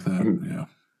stuff like that. Mm-hmm. Yeah.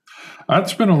 I'd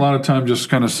spend a lot of time just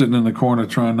kind of sitting in the corner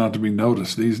trying not to be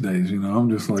noticed these days. I'm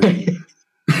just like,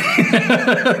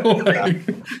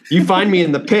 you find me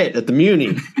in the pit at the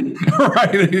Muni.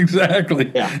 Right.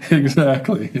 Exactly. Yeah.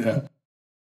 Exactly. Yeah.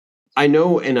 I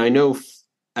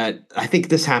think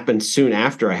this happened soon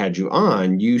after I had you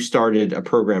on. You started a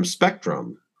program,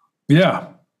 Spectrum. Yeah.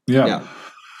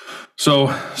 So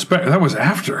that was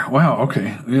after. Wow.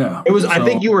 Okay. Yeah. It was. I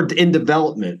think you were in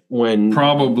development when.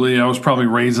 I was probably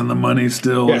raising the money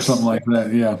still, or something like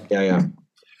that. Yeah. Yeah.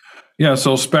 Yeah,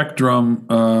 so Spectrum,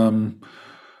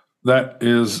 that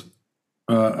is,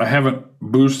 I haven't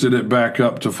boosted it back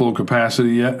up to full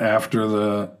capacity yet after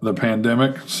the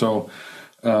pandemic. So,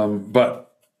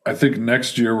 but I think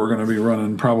next year we're going to be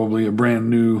running probably a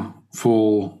brand new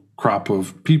full crop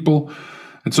of people.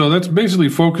 And so that's basically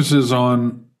focuses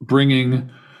on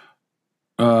bringing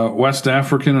West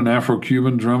African and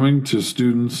Afro-Cuban drumming to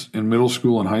students in middle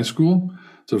school and high school.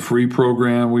 It's a free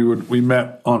program. We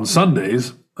met on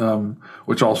Sundays,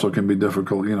 which also can be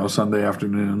difficult, Sunday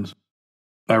afternoons.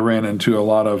 I ran into a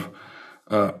lot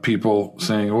of people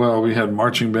saying, well, we had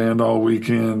marching band all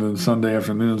weekend and Sunday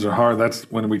afternoons are hard. That's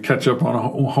when we catch up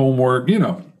on homework,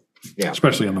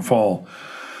 especially in the fall.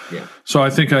 Yeah. So I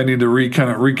think I need to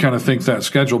kind of think that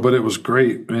schedule, but it was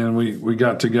great. And we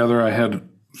got together. I had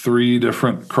 3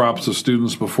 different crops of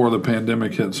students before the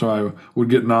pandemic hit. So I would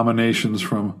get nominations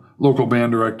from local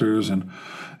band directors and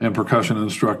percussion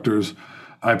instructors.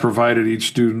 I provided each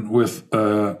student with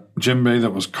a djembe that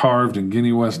was carved in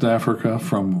Guinea, West Africa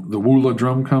from the Woola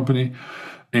Drum Company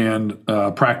and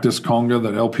practice conga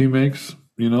that LP makes,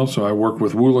 So I work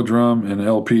with Woola Drum, and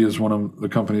LP is one of the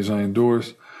companies I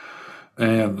endorse.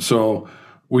 And so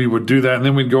we would do that, and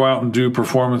then we'd go out and do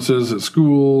performances at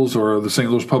schools or the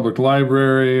St. Louis Public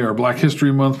Library or Black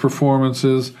History Month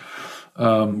performances.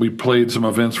 We played some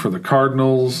events for the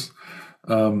Cardinals.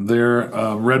 They're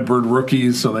Redbird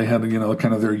rookies, so they had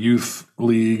kind of their youth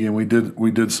league, and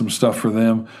we did some stuff for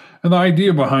them. And the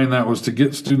idea behind that was to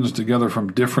get students together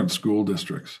from different school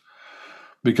districts,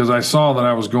 because I saw that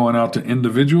I was going out to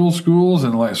individual schools,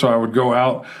 and so I would go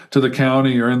out to the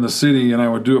county or in the city, and I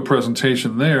would do a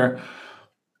presentation there.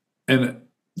 And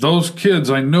those kids,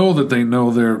 I know that they know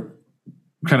their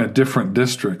kind of different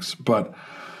districts, but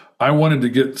I wanted to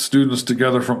get students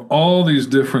together from all these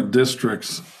different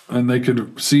districts, and they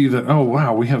could see that, oh,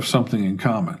 wow, we have something in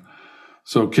common.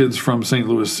 So kids from St.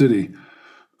 Louis City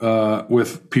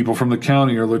with people from the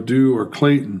county or Ladue or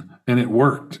Clayton, and it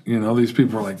worked. These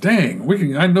people were like,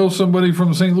 dang, I know somebody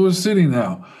from St. Louis City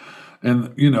now.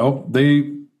 And,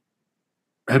 they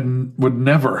would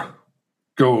never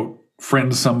go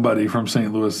friend somebody from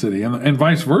St. Louis City and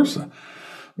vice versa.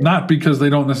 Not because they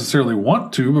don't necessarily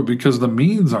want to, but because the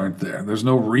means aren't there. There's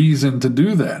no reason to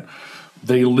do that.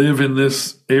 They live in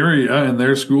this area in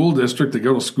their school district. They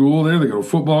go to school there. They go to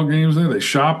football games there. They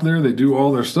shop there. They do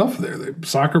all their stuff there. They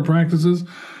soccer practices,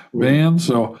 band.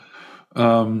 So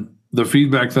the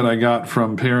feedback that I got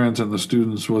from parents and the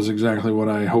students was exactly what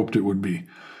I hoped it would be,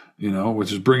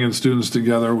 which is bringing students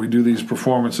together. We do these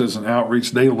performances and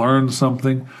outreach. They learn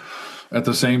something. At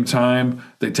the same time,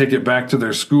 they take it back to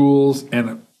their schools.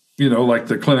 And, like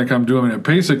the clinic I'm doing at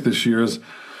PASIC this year is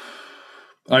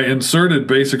I inserted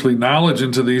basically knowledge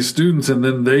into these students, and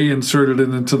then they inserted it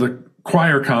into the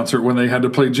choir concert when they had to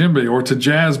play djembe, or to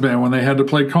jazz band when they had to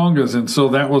play congas. And so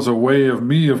that was a way of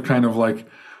me of kind of like,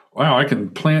 wow, I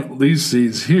can plant these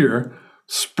seeds here,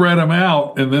 spread them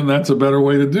out, and then that's a better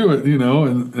way to do it,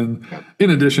 and in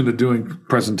addition to doing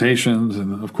presentations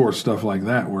and, of course, stuff like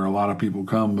that where a lot of people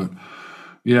come. But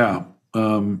yeah,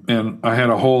 and I had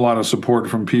a whole lot of support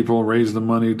from people, raised the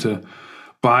money to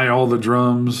buy all the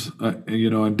drums,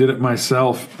 and did it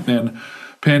myself. And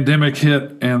pandemic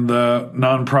hit, and the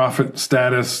nonprofit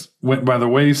status went by the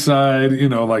wayside,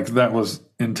 that was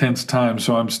intense time.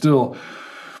 So I'm still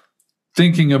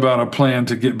thinking about a plan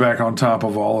to get back on top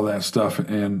of all of that stuff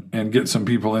and get some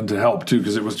people in to help too,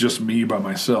 because it was just me by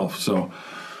myself. So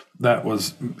that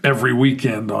was every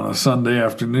weekend on a Sunday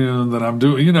afternoon that I'm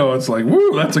doing, it's like,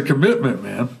 woo, that's a commitment,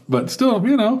 man. But still,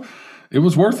 it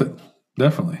was worth it.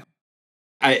 Definitely.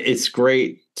 It's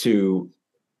great to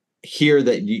hear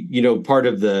that, part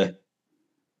of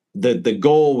the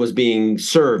goal was being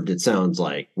served. It sounds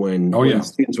like when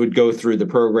students would go through the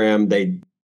program, the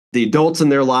adults in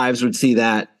their lives would see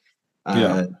that.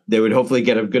 They would hopefully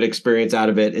get a good experience out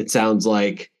of it. It sounds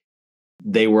like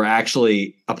they were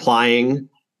actually applying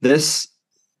this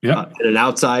in an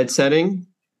outside setting.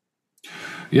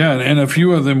 Yeah, and a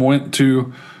few of them went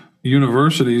to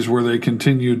universities where they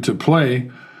continued to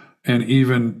play and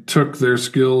even took their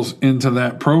skills into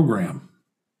that program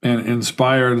and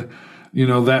inspired,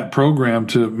 that program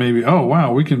to maybe, oh,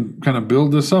 wow, we can kind of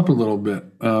build this up a little bit.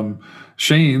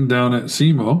 Shane down at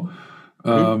SEMO,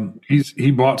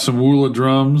 he bought some Woola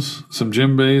drums, some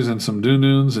djembes, and some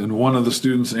dununs, and one of the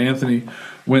students, Anthony,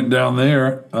 went down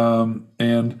there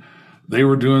and they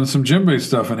were doing some djembe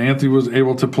stuff, and Anthony was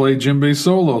able to play djembe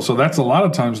solo. So that's a lot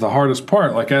of times the hardest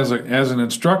part. Like as an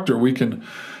instructor, we can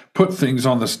put things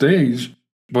on the stage,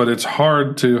 but it's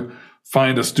hard to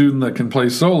find a student that can play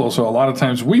solo. So a lot of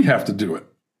times we have to do it.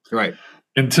 Right.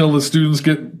 Until the students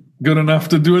get good enough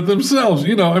to do it themselves. I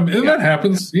mean, that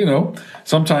happens.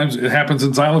 Sometimes it happens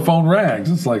in xylophone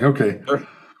rags. It's like, okay, Sure.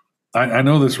 I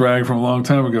know this rag from a long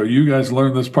time ago. You guys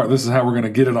learned this part. This is how we're going to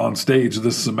get it on stage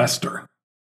this semester.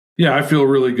 Yeah, I feel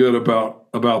really good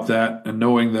about that, and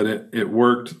knowing that it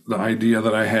worked, the idea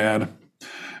that I had.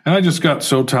 And I just got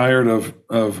so tired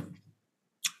of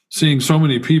seeing so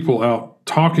many people out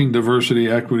talking diversity,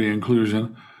 equity,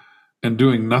 inclusion, and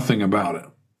doing nothing about it.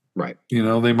 Right.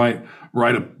 They might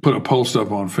put a post up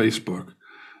on Facebook,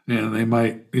 and they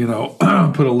might,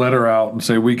 put a letter out and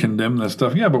say, we condemn this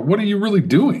stuff. Yeah, but what are you really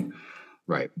doing?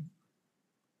 Right.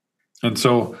 And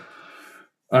so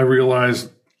I realized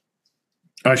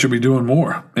I should be doing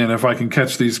more. And if I can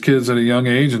catch these kids at a young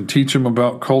age and teach them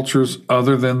about cultures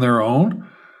other than their own,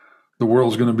 the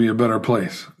world's going to be a better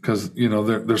place, because,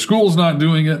 their school's not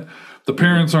doing it. The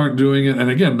parents aren't doing it. And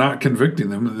again, not convicting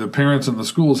them. The parents and the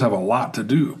schools have a lot to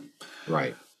do.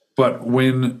 Right. But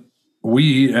when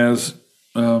we as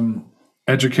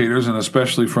educators, and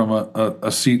especially from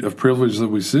a seat of privilege that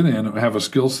we sit in, have a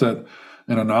skill set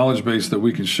and a knowledge base that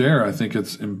we can share, I think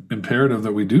it's imperative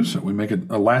that we do so. We make it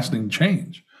a lasting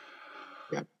change,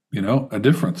 a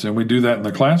difference. And we do that in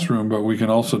the classroom, but we can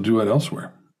also do it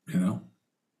elsewhere,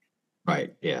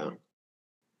 Right. Yeah.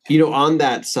 On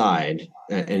that side,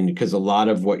 and because a lot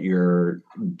of what you're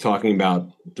talking about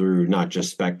through not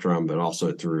just Spectrum, but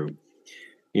also through,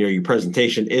 your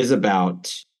presentation is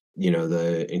about,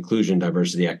 the inclusion,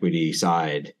 diversity, equity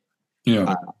side.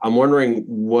 Yeah. I'm wondering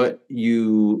what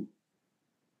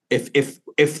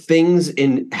if things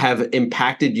have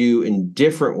impacted you in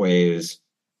different ways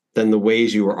than the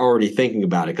ways you were already thinking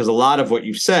about it. Because a lot of what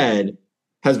you've said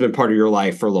has been part of your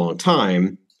life for a long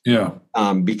time. Yeah.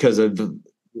 Because of the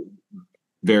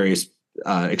various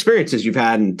experiences you've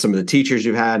had and some of the teachers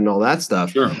you've had and all that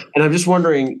stuff. Sure. And I'm just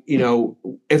wondering,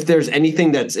 if there's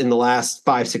anything that's in the last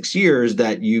 5-6 years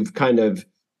that you've kind of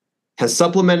has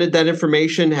supplemented that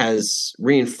information, has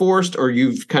reinforced, or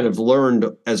you've kind of learned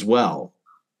as well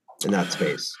in that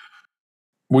space.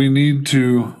 We need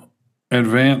to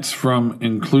advance from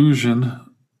inclusion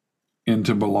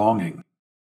into belonging.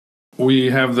 We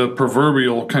have the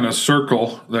proverbial kind of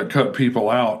circle that cut people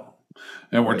out,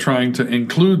 and we're trying to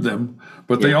include them,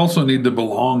 but they also need to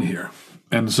belong here.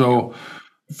 And so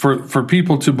for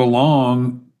people to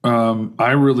belong,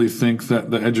 I really think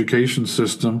that the education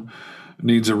system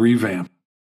needs a revamp.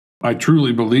 I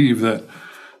truly believe that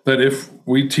if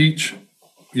we teach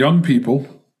young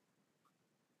people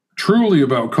truly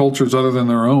about cultures other than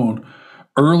their own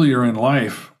earlier in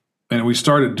life, and we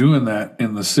started doing that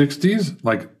in the 60s,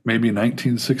 like maybe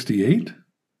 1968,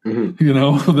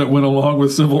 that went along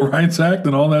with Civil Rights Act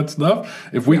and all that stuff.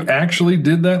 If we actually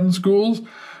did that in schools,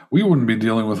 we wouldn't be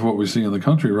dealing with what we see in the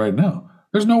country right now.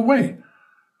 There's no way.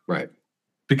 Right.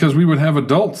 Because we would have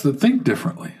adults that think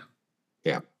differently.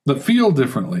 Yeah. That feel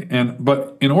differently.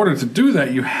 But in order to do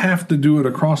that, you have to do it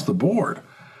across the board.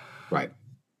 Right.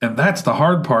 And that's the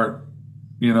hard part.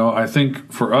 I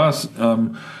think for us,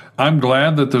 I'm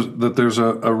glad that there's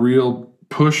a real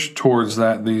push towards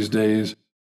that these days,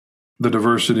 the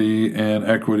diversity and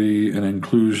equity and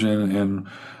inclusion, and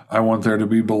I want there to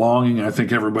be belonging. I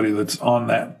think everybody that's on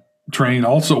that train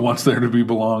also wants there to be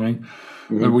belonging,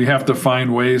 but we have to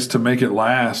find ways to make it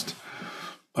last.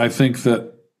 I think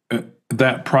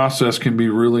that process can be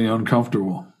really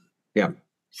uncomfortable. Yeah.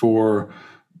 For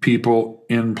people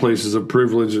in places of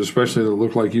privilege, especially that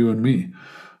look like you and me.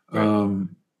 Right.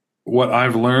 What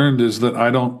I've learned is that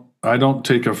I don't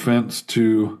take offense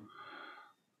to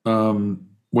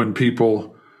when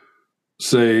people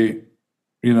say,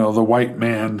 the white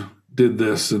man did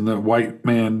this and the white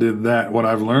man did that. What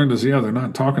I've learned is, they're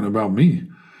not talking about me.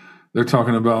 They're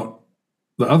talking about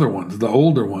the other ones, the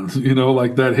older ones,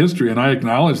 like that history. And I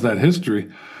acknowledge that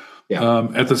history. Yeah.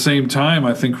 At the same time,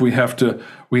 I think we have to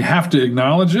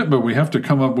acknowledge it, but we have to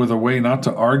come up with a way not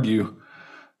to argue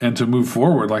and to move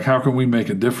forward. Like, how can we make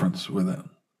a difference with it?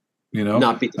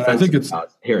 Not be defensive. I think it's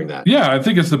about hearing that. Yeah, I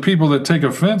think it's the people that take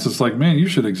offense. It's like, man, you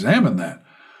should examine that.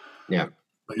 Yeah.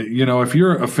 If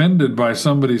you're offended by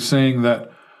somebody saying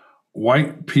that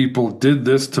white people did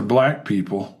this to black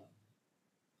people,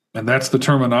 and that's the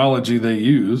terminology they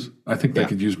use, I think they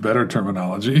could use better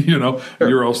terminology, sure.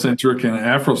 Eurocentric and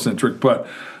Afrocentric. But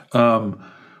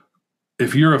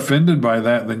if you're offended by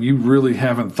that, then you really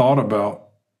haven't thought about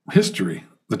history,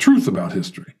 the truth about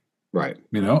history. Right.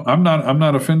 I'm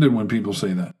not offended when people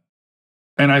say that.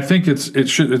 And I think it's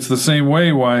the same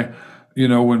way why,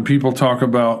 when people talk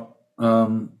about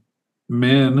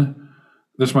men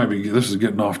this is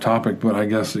getting off topic, but I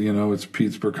guess, it's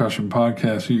Pete's Percussion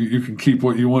podcast. You can keep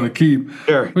what you want to keep.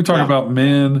 Sure. We talk about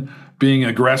men being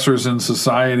aggressors in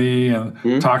society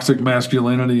and toxic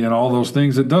masculinity and all those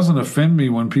things. It doesn't offend me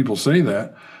when people say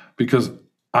that, because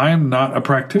I'm not a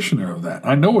practitioner of that.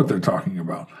 I know what they're talking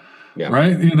about. Yeah.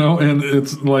 Right? And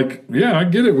it's like, yeah, I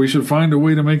get it. We should find a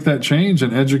way to make that change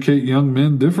and educate young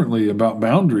men differently about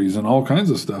boundaries and all kinds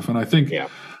of stuff. And I think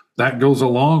that goes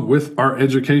along with our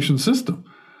education system.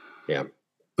 Yeah.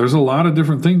 There's a lot of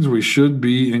different things we should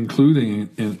be including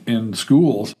in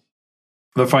schools.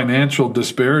 The financial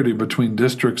disparity between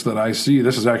districts that I see,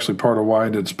 this is actually part of why I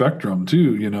did Spectrum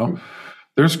too,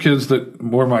 There's kids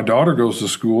where my daughter goes to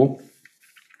school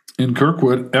in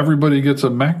Kirkwood, everybody gets a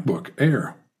MacBook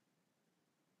Air.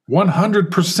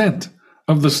 100%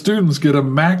 of the students get a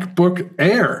MacBook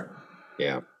Air.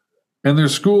 Yeah. And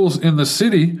there's schools in the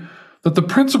city that the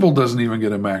principal doesn't even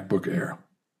get a MacBook Air.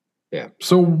 Yeah.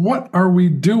 So what are we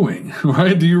doing,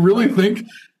 right? Do you really think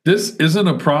this isn't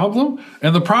a problem?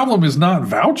 And the problem is not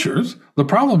vouchers. The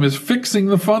problem is fixing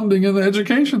the funding in the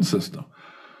education system.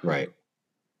 Right.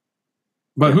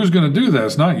 But who's going to do that?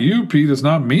 It's not you, Pete. It's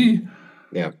not me.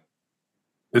 Yeah.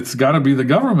 It's got to be the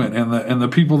government and the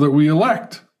people that we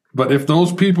elect. But if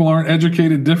those people aren't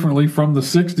educated differently from the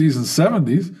 60s and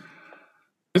 70s,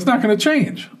 it's not going to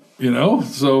change,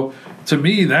 So to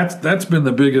me, that's been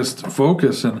the biggest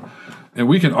focus. And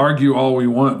we can argue all we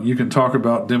want. You can talk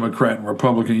about Democrat and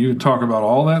Republican. You can talk about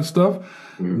all that stuff.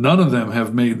 Mm-hmm. None of them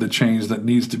have made the change that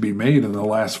needs to be made in the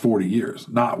last 40 years.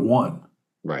 Not one.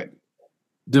 Right.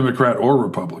 Democrat or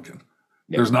Republican.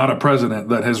 Yeah. There's not a president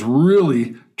that has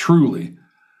really, truly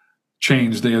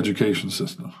changed the education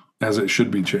system as it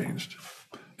should be changed.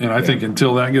 And I think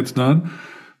until that gets done,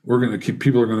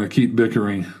 people are going to keep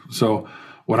bickering. So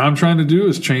what I'm trying to do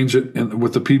is change it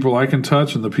with the people I can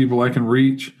touch and the people I can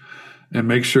reach, and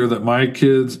make sure that my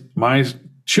kids, my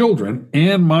children,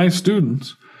 and my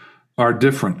students are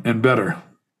different and better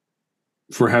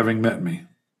for having met me.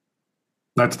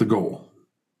 That's the goal,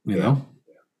 you know?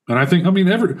 And I think,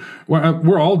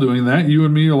 we're all doing that. You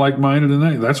and me are like-minded in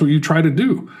that. That's what you try to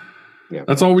do. Yeah.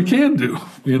 That's all we can do,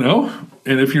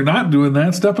 And if you're not doing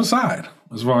that, step aside,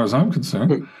 as far as I'm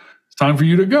concerned. It's time for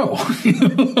you to go.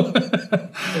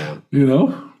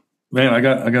 Man, I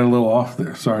got a little off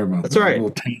there. Sorry about that. That's all right. A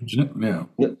little tangent. Yeah.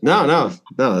 No,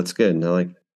 that's good.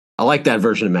 I like that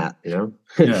version of Matt, Yeah.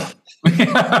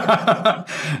 I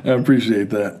appreciate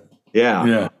that. Yeah.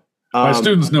 Yeah. My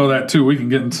students know that too. We can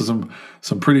get into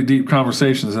some pretty deep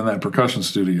conversations in that percussion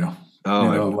studio. Oh,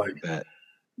 I like that.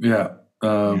 Yeah.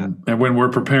 And when we're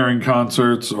preparing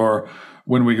concerts, or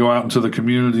when we go out into the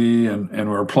community and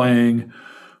we're playing,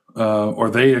 or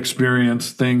they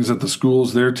experience things at the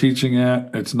schools they're teaching at,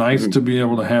 it's nice to be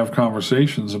able to have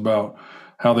conversations about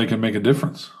how they can make a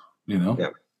difference,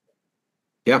 Yeah,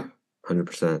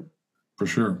 100%. For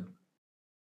sure.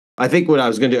 I think what I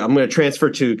was going to do, I'm going to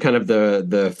transfer to kind of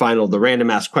the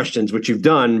random ask questions, which you've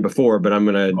done before, but I'm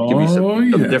going to give you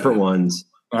some different ones.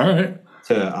 All right.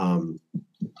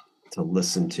 To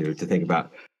listen to think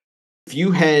about. If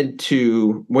you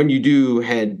when you do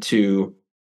head to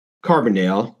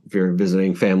Carbondale, if you're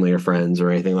visiting family or friends or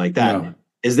anything like that,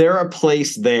 is there a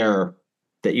place there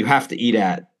that you have to eat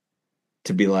at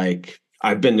to be like,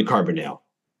 I've been to Carbondale?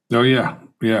 Oh, yeah.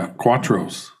 Yeah.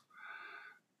 Quattro's.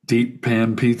 Deep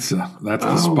pan pizza. That's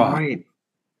the spot. Right.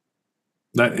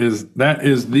 That is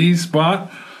the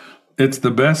spot. It's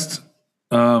the best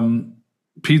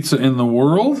pizza in the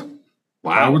world.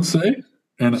 Wow. I would say.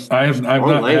 And I've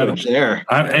not had it there.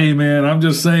 Hey man, I'm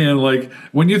just saying, like,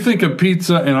 when you think of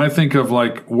pizza and I think of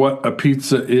like what a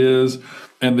pizza is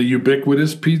and the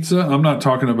ubiquitous pizza, I'm not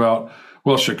talking about,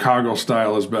 Chicago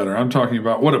style is better. I'm talking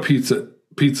about what a pizza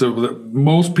that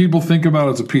most people think about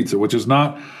as a pizza, which is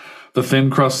not the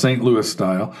thin crust St. Louis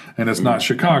style, and it's not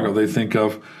Chicago. They think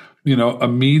of, a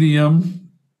medium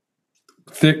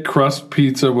thick crust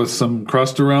pizza with some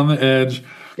crust around the edge,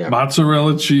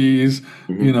 mozzarella cheese,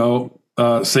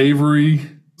 savory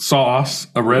sauce,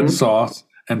 a red sauce,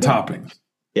 and toppings.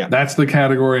 Yeah, that's the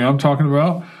category I'm talking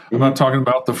about. I'm not talking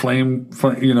about the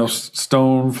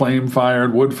stone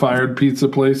flame-fired, wood-fired pizza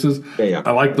places. Yeah.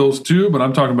 I like those too, but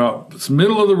I'm talking about it's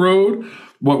middle of the road.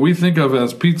 What we think of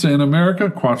as pizza in America,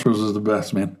 Quattro's is the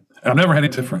best, man. I've never had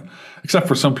any different, except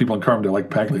for some people in Carbondale like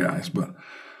Pagliai's, but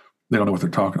they don't know what they're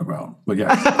talking about. But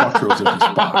yeah, Quattro's is the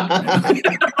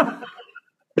spot.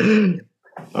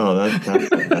 Oh,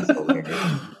 that's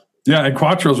hilarious. Yeah, and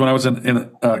Quattro's, when I was in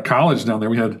college down there,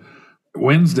 we had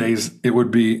Wednesdays. It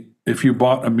would be, if you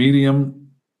bought a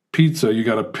medium pizza, you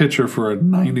got a pitcher for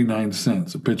 99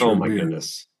 cents, a pitcher of beer.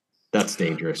 Goodness. That's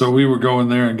dangerous. So we would go in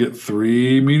there and get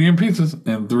 3 medium pizzas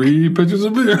and 3 pitchers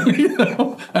of beer.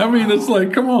 I mean, it's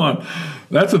like, come on.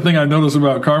 That's the thing I notice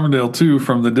about Carbondale, too,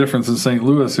 from the difference in St.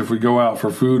 Louis. If we go out for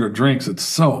food or drinks, it's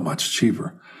so much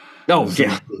cheaper. Oh,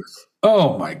 yeah.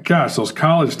 Oh, my gosh, those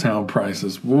college town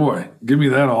prices. Boy, give me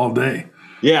that all day.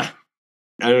 Yeah.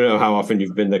 I don't know how often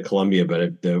you've been to Columbia,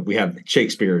 but we have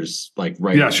Shakespeare's like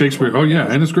right. Yeah, Shakespeare. Oh, yeah,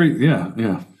 and it's great. Yeah,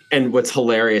 yeah. And what's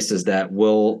hilarious is that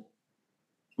we'll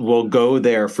go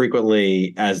there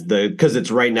frequently because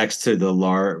it's right next to the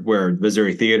where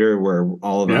Missouri Theater, where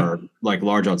all of our like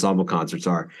large ensemble concerts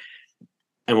are.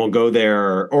 And we'll go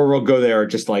there, or we'll go there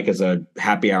just like as a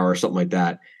happy hour or something like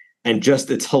that. And just,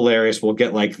 it's hilarious. We'll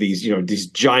get like these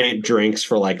giant drinks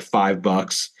for like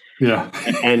 $5. Yeah.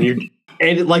 And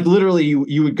like literally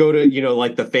you would go to,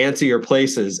 like the fancier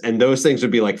places and those things would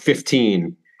be like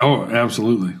 15. Oh,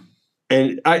 absolutely.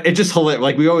 And it just hilarious.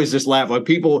 Like we always just laugh. Like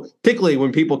people, particularly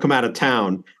when people come out of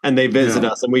town and they visit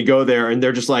us and we go there and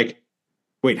they're just like,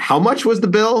 wait, how much was the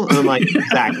bill? And I'm like,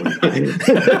 exactly.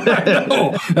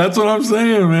 Oh, that's what I'm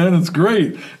saying, man. It's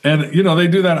great. And, they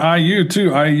do that IU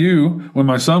too. IU, when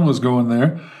my son was going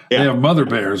there, they have Mother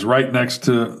Bears right next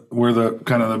to where the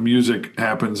kind of the music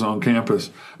happens on campus.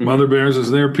 Mm-hmm. Mother Bears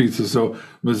is their pizza. So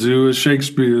Mizzou is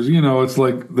Shakespeare's. It's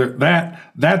like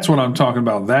that's what I'm talking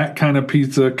about. That kind of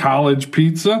pizza, college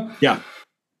pizza. Yeah.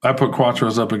 I put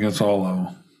Quattros up against all of them.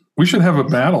 We should have a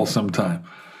battle sometime.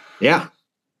 Yeah.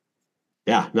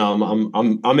 Yeah. No,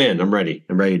 I'm in. I'm ready.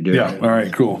 I'm ready to do it. Yeah. All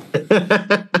right, cool.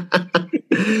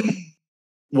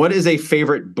 What is a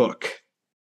favorite book?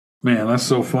 Man, that's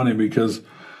so funny because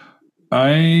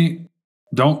I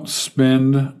don't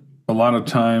spend a lot of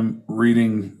time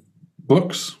reading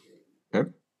books. Okay.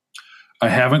 I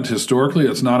haven't historically.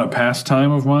 It's not a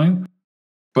pastime of mine.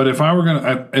 But if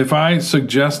I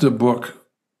suggest a book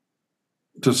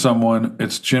to someone,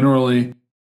 it's generally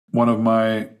one of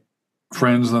my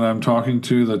friends that I'm talking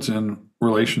to that's in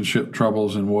relationship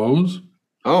troubles and woes.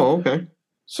 Oh, okay.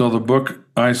 So the book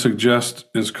I suggest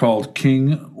is called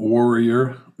King,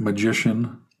 Warrior,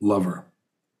 Magician, Lover.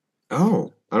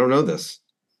 Oh, I don't know this.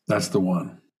 That's the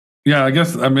one. Yeah,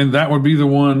 that would be the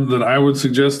one that I would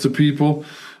suggest to people.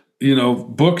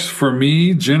 Books for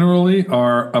me generally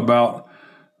are about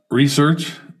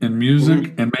research and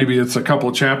music, and maybe it's a couple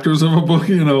chapters of a book,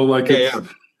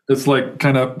 it's like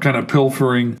kind of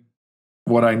pilfering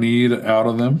what I need out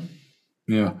of them.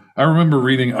 Yeah. I remember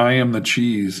reading I Am the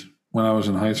Cheese when I was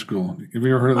in high school. Have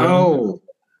you ever heard of that one? Oh,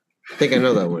 I think I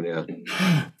know that one, yeah.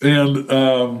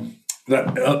 And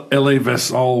that L.A.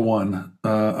 Vesal one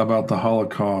about the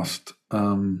Holocaust.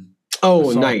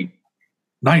 Night.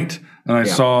 And I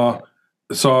saw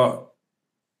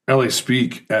Ellie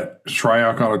speak at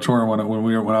Shryock Auditorium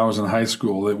when I was in high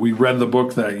school. That we read the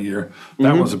book that year.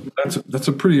 That's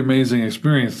a pretty amazing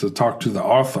experience to talk to the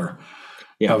author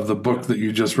of the book that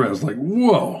you just read. It's like,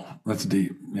 whoa, that's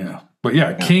deep. Yeah,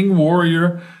 but King,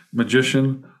 Warrior,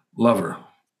 Magician, Lover.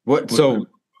 What does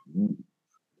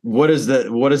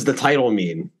the title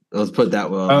mean? Let's put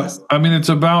that well. It's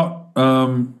about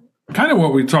kind of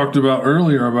what we talked about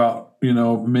earlier about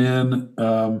men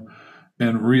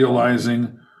and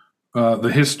realizing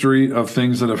the history of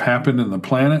things that have happened in the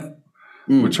planet,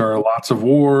 which are lots of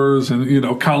wars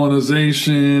and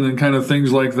colonization and kind of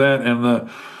things like that, and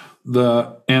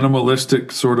the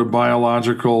animalistic sort of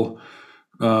biological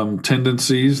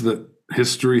tendencies that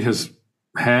history has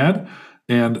had,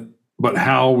 but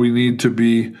how we need to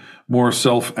be more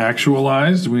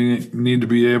self-actualized. We need to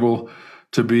be able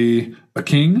to be a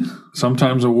king,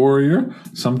 sometimes a warrior.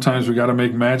 Sometimes we got to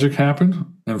make magic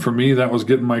happen. And for me, that was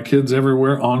getting my kids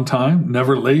everywhere on time,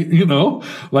 never late,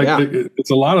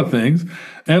 it's a lot of things.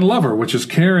 And lover, which is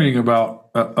caring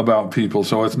about people.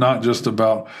 So it's not just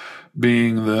about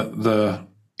being the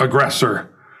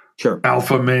aggressor, sure,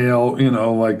 alpha male,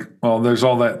 there's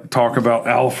all that talk about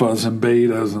alphas and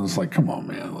betas. And it's like, come on,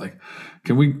 man,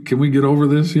 can we get over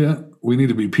this yet? We need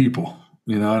to be people,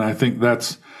 and I think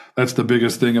that's the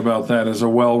biggest thing about that is a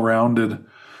well-rounded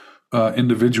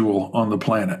individual on the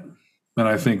planet. And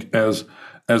I think as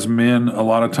men, a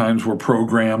lot of times we're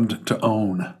programmed to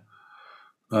own.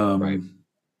 Right.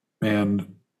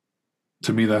 And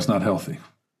to me, that's not healthy.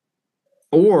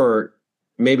 Or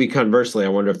maybe conversely, I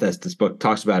wonder if this book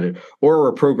talks about it, or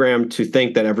we're programmed to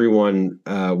think that everyone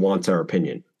wants our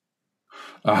opinion.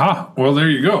 Aha. Well, there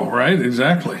you go. Right.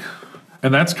 Exactly.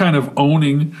 And that's kind of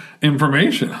owning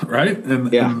information. Right.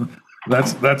 And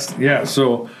that's.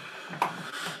 So,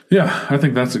 I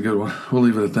think that's a good one. We'll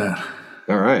leave it at that.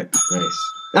 All right. Nice.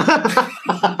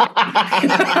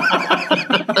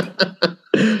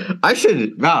 I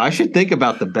I should think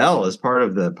about the bell as part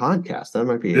of the podcast. That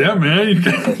might be Yeah, man, you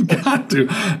got to.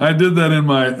 I did that in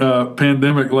my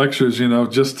pandemic lectures,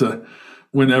 just to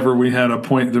whenever we had a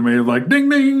point to make, like ding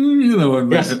ding,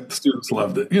 and the students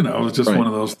loved it. It was just one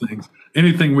of those things.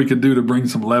 Anything we could do to bring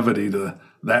some levity to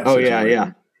that. Oh situation.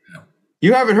 yeah.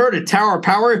 You haven't heard of Tower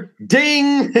Power?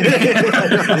 Ding!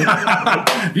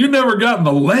 You never gotten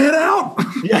the lead out?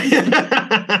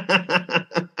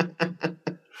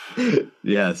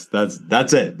 Yes,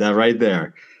 that's it. That right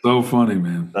there. So funny,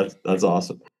 man. That's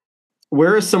awesome.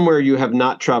 Where is somewhere you have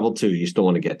not traveled to you still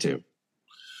want to get to?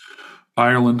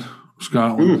 Ireland,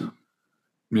 Scotland.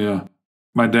 Yeah.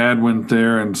 My dad went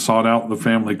there and sought out the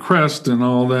family crest and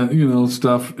all that,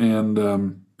 stuff. And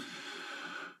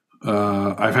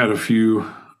I've had a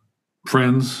few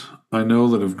friends I know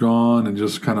that have gone and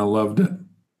just kind of loved it.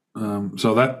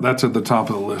 So that's at the top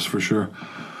of the list for sure.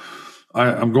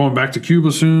 I'm going back to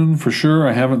Cuba soon for sure.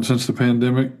 I haven't since the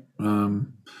pandemic.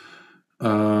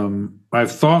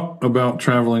 I've thought about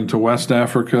traveling to West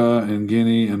Africa and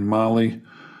Guinea and Mali.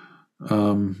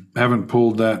 Haven't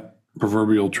pulled that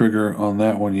proverbial trigger on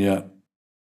that one yet.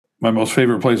 My most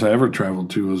favorite place I ever traveled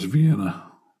to was Vienna,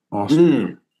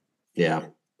 Austria. Yeah,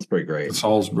 it's pretty great.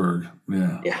 Salzburg,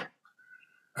 yeah. Yeah.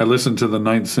 I listened to the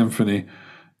Ninth Symphony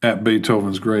at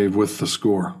Beethoven's grave with the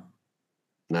score.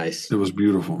 Nice. It was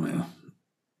beautiful, man.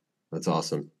 That's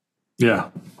awesome.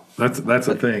 Yeah, that's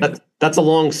a thing. That's a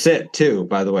long sit too,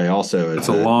 by the way. Also, it's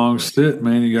a long sit,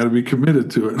 man. You got to be committed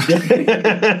to it.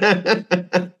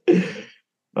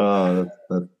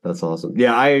 That's awesome.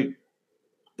 Yeah,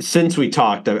 since we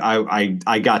talked,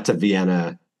 I got to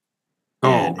Vienna.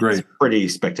 Oh, great! It's pretty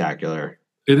spectacular.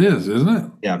 It is, isn't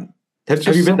it? Yeah.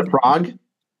 Have you been to Prague?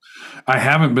 I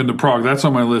haven't been to Prague. That's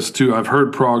on my list too. I've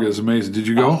heard Prague is amazing. Did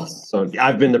you go? So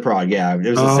I've been to Prague. Yeah, it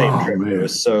was the same trip. Man.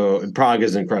 Prague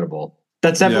is incredible.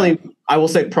 That's definitely. Yeah. I will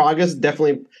say Prague is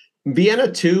definitely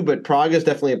Vienna too, but Prague is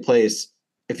definitely a place.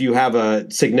 If you have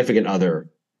a significant other,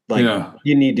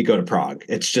 you need to go to Prague.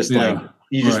 It's just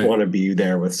you just want to be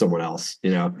there with someone else,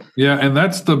 Yeah, and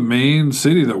that's the main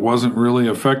city that wasn't really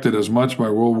affected as much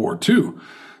by World War II.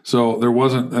 So there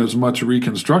wasn't as much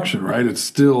reconstruction, right? It's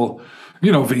still.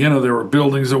 Vienna, there were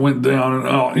buildings that went down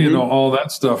and all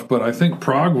that stuff. But I think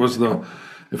Prague was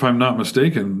if I'm not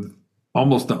mistaken,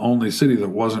 almost the only city that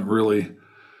wasn't really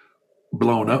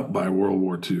blown up by World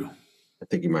War II. I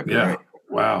think you might be right.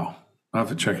 Wow. I'll have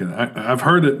to check it out. I've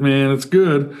heard it, man. It's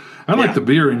good. I like the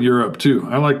beer in Europe too.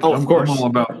 I'm all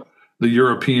about the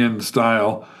European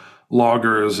style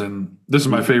lagers. And this is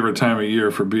my favorite time of year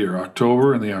for beer,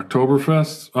 October and the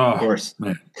Oktoberfest. Oh, of course.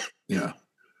 Man. Yeah.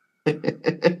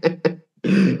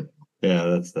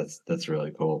 Yeah, that's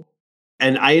really cool.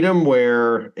 An item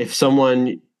where if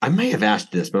someone, I may have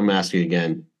asked this, but I'm going to ask you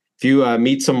again. If you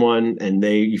meet someone and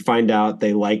you find out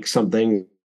they like something,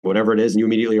 whatever it is, and you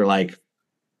immediately are like,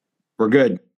 we're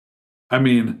good. I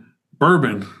mean,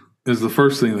 bourbon is the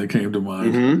first thing that came to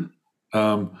mind.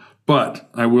 Mm-hmm. But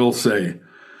I will say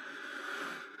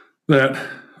that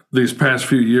these past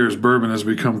few years, bourbon has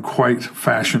become quite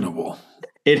fashionable.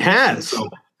 It has.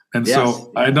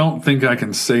 So I don't think I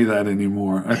can say that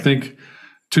anymore. I think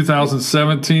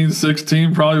 2017,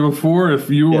 16, probably before, if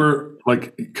you were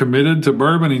committed to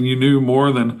bourbon and you knew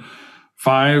more than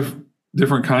 5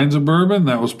 different kinds of bourbon,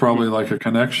 that was probably like a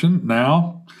connection.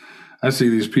 Now I see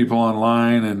these people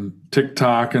online and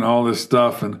TikTok and all this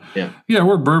stuff. And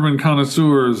we're bourbon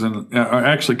connoisseurs. And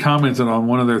I actually commented on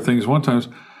one of their things one time.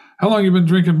 How long you been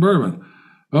drinking bourbon?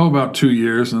 Oh, about 2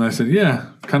 years. And I said, yeah,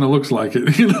 kind of looks like it.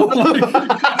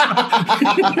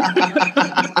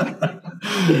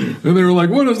 And they were like,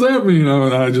 what does that mean?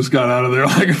 And I just got out of there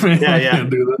like, man, I can't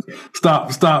do this.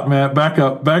 Stop, Matt. Back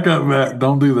up, Matt.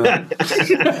 Don't do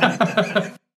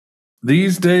that.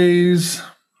 These days,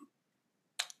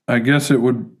 I guess it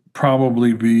would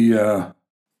probably be a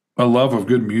love of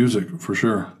good music for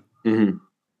sure. Mm-hmm.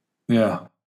 Yeah.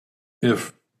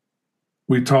 If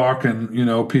we talk and,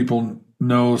 people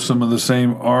know some of the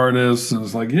same artists and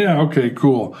it's like, yeah, okay,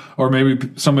 cool. Or maybe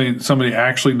somebody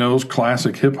actually knows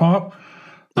classic hip hop.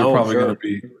 They're probably going to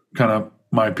be kind of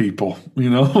my people,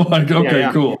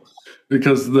 cool.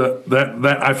 Because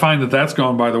that I find that's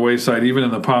gone by the wayside, even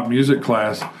in the pop music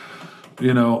class.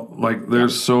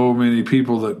 There's so many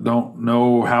people that don't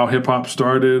know how hip hop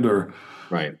started, or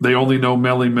they only know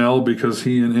Melly Mel because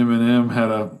he and Eminem had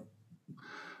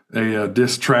a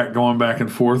diss track going back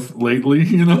and forth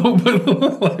lately,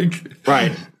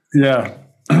 but yeah.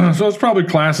 So it's probably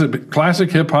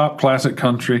classic hip hop, classic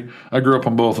country. I grew up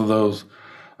on both of those.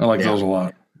 I like those a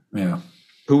lot. Yeah.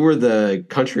 Who were the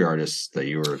country artists that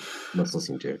you were most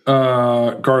listening to?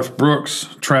 Garth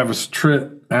Brooks, Travis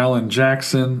Tritt, Alan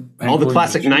Jackson, All the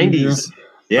classic '90s.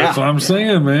 Yeah, that's what I'm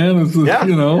saying, man. It's,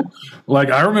 you know, like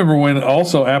I remember when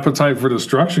also Appetite for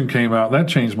Destruction came out. That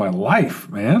changed my life,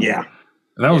 man. Yeah.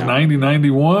 That was 90,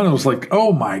 91. It was like,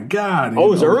 oh my God. Oh, it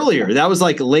was earlier. That was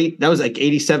like late. That was like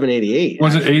 87, 88.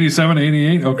 Was it 87,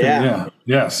 88? Okay,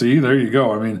 yeah. See, there you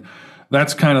go. I mean,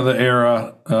 that's kind of the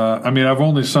era. I mean, I've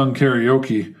only sung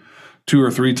karaoke 2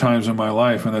 or 3 times in my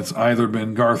life, and it's either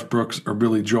been Garth Brooks or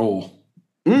Billy Joel.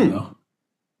 You know?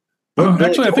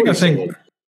 Actually, I think I sang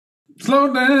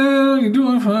 "Slow Down, You're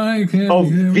Doing Fine." You can't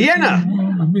Vienna.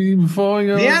 Before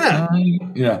your Vienna.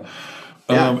 time. Yeah.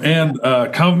 And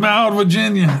 "Come Out,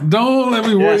 Virginia, Don't Let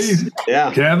Me Wait."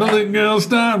 Yeah. Catholic girls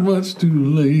start much too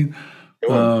late.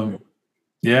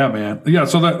 Yeah, man. Yeah,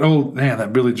 so that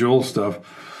Billy Joel stuff.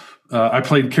 I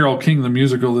played Carole King the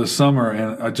musical this summer,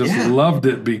 and I just loved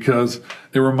it because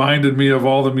it reminded me of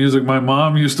all the music my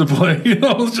mom used to play. You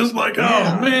know, it's just like,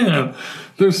 oh man,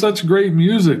 there's such great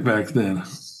music back then.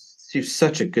 She was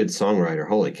such a good songwriter.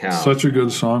 Holy cow! Such a good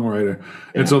songwriter,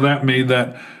 and so that made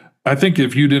that. I think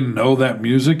if you didn't know that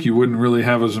music, you wouldn't really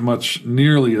have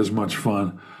nearly as much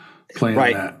fun playing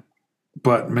that.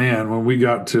 But man, when we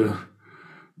got to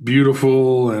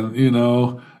Beautiful and, you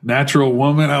know, Natural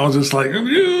Woman, I was just like, oh,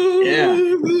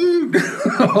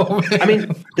 I mean,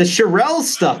 the Shirelle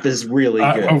stuff is really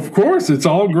good. Of course, it's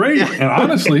all great. And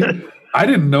honestly, I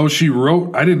didn't know she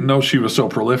was so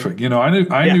prolific. You know,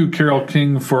 I knew Carole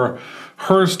King for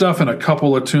her stuff and a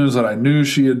couple of tunes that I knew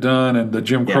she had done, and the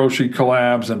Jim Croce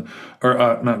collabs,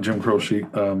 not Jim Croce,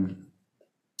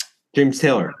 James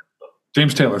Taylor.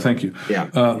 James Taylor, thank you. Yeah.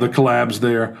 The collabs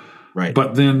there. Right.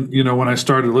 But then, you know, when I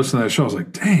started listening to that show, I was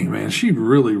like, dang, man, she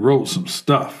really wrote some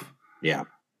stuff. Yeah.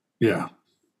 Yeah.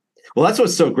 Well, that's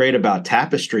what's so great about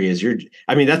Tapestry is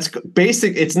that's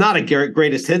basic. It's not a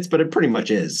greatest hits, but it pretty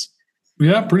much is.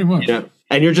 Yeah, pretty much. Yeah.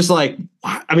 And you're just like,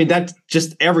 I mean, that's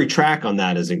just every track on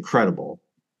that is incredible.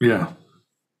 Yeah.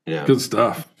 Yeah. Good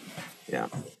stuff. Yeah.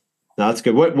 No, that's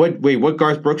good. What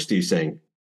Garth Brooks do you sing?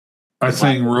 I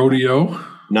sang Rodeo.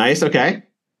 Nice. Okay.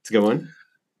 It's a good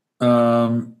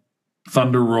one.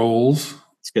 Thunder Rolls.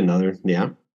 It's good. Another. Yeah.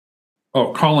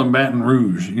 Oh, Callin' Baton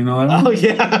Rouge. You know that one? Oh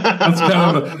yeah.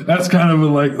 That's kind of a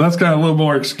little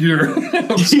more obscure.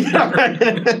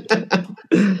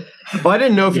 Well, I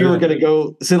didn't know if you were going to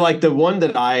go. So, like the one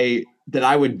that I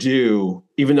would do,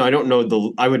 even though I don't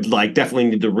know I would like definitely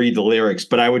need to read the lyrics,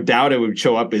 but I would doubt it would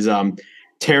show up. Is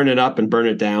 "Tearing It Up and Burn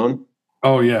It Down."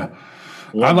 Oh yeah,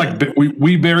 I like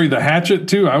we bury the hatchet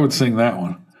too. I would sing that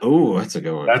one. Oh, that's a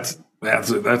good one.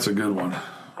 That's a good one.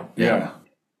 Yeah.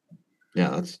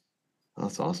 That's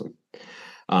awesome.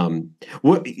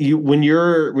 When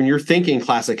you're thinking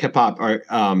classic hip hop, are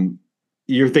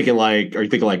you thinking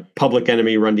like Public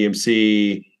Enemy, Run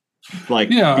DMC,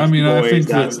 like I mean, Boys, I think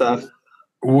that stuff.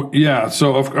 Yeah,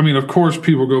 so of course,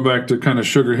 people go back to kind of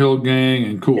Sugar Hill Gang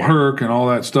and Cool Herc and all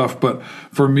that stuff. But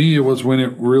for me, it was when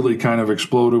it really kind of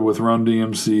exploded with Run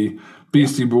DMC,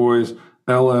 Beastie Boys,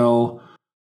 LL,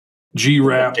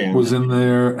 G-Rap was in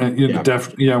there, and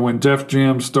when Def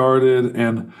Jam started,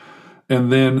 and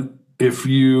then if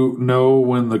you know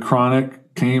when The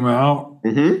Chronic came out.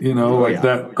 You know,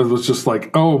 that it was just like,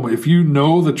 oh, if you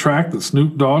know the track that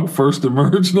Snoop Dogg first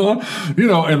emerged on, you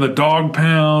know, and the Dog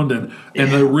Pound and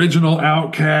the original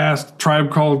Outkast, Tribe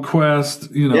Called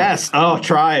Quest, you know. Yes. Oh,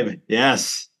 Tribe.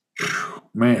 Yes.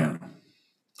 Man.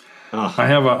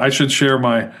 I should share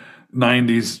my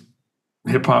 90s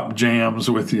hip hop jams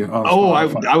with you.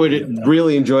 I would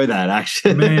really enjoy that,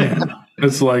 actually. Man,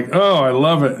 it's like, oh, I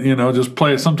love it. You know, just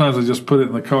play it. Sometimes I just put it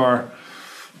in the car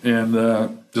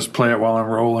and just play it while I'm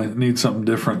rolling. Need something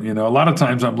different, you know. A lot of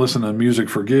times I'm listening to music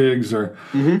for gigs or,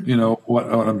 you know, what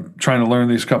I'm trying to learn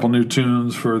these couple new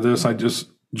tunes for this. I just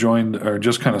joined or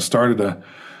just kind of started a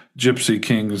Gypsy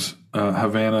Kings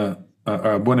Havana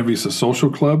Buena Vista Social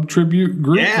Club tribute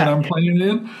group that I'm playing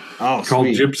in. Oh, called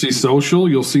sweet. Gypsy Social.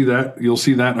 You'll see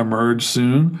that emerge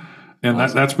soon, and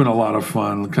that's been a lot of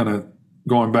fun. Kind of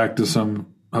going back to some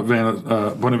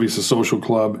Havana Buena Vista Social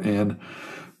Club, and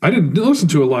I didn't listen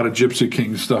to a lot of Gypsy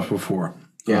King stuff before.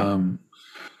 Yeah.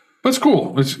 But it's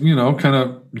cool. It's, you know, kind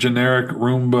of generic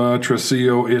rumba,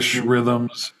 tresillo-ish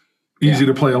rhythms. Easy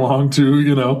to play along to,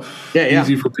 you know.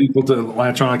 Easy for people to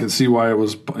latch on. I can see why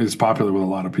it's popular with a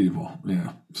lot of people.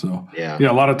 Yeah. So, a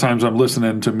lot of times I'm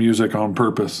listening to music on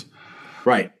purpose.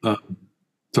 Right.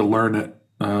 To learn it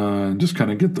and just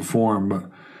kind of get the form. But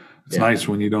it's nice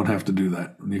when you don't have to do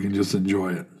that. And you can just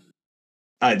enjoy it.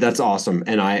 That's awesome.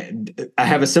 And I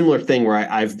have a similar thing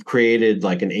where I've created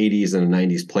like an 80s and a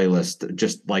 90s playlist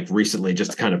just like recently,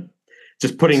 just kind of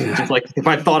just like if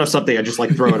I thought of something, I just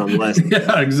like throw it on the list.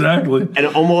 Yeah, exactly.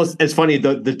 And it's funny,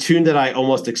 the tune that I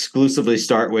almost exclusively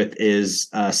start with is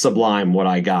Sublime, What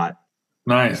I Got.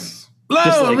 Nice.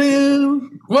 Love is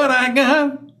what I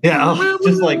got. Yeah,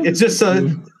 it's just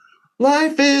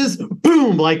life is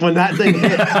boom, like when that thing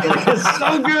hits, like, it's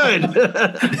so good.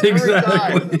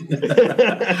 Exactly.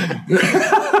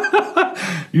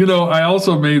 I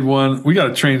also made one. We got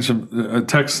to change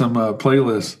text some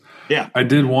playlists. Yeah, I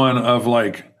did one of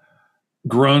like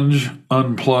grunge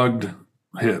unplugged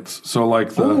hits. So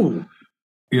like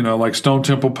like Stone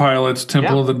Temple Pilots,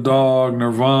 Temple of the Dog,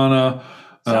 Nirvana,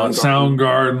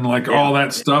 Soundgarden, like all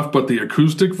that stuff, but the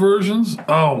acoustic versions.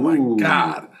 Oh my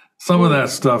God. Some of that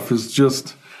stuff is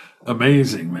just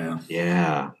amazing, man.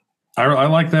 Yeah. I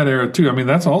like that era too. I mean,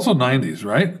 that's also 90s,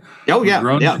 right? Oh, yeah.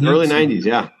 Grunge early 90s,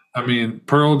 yeah. I mean,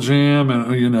 Pearl Jam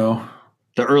and, the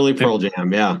early Pearl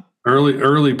Jam, yeah.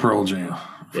 Early Pearl Jam,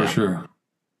 for sure.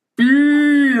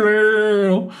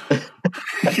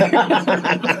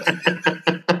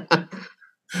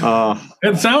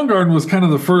 And Soundgarden was kind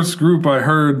of the first group I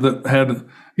heard that had,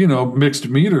 mixed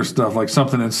meter stuff, like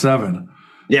Something in Seven.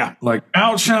 Yeah. Like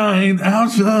Outshine,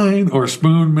 or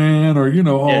Spoon Man, or,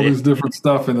 all these different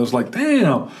stuff. And it was like,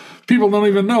 damn, people don't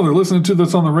even know. They're listening to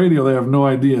this on the radio. They have no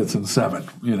idea it's in Seven,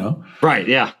 Right,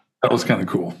 yeah. That was kind of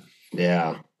cool.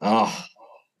 Yeah. Oh,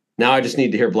 now I just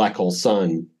need to hear Black Hole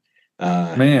Sun.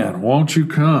 Man, won't you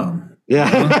come?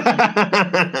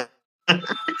 Yeah.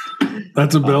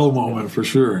 That's a Bell moment for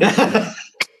sure. The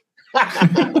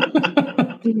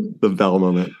Bell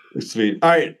moment. Sweet. All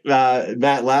right,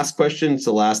 Matt, last question. It's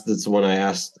the one I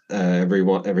asked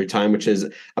every time, which is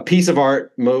a piece of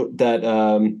art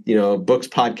that books,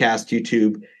 podcast,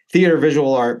 YouTube, theater,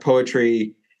 visual art,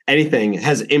 poetry, anything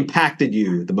has impacted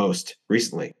you the most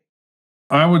recently.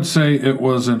 I would say it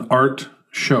was an art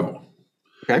show.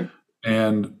 Okay.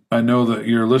 And I know that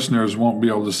your listeners won't be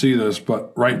able to see this,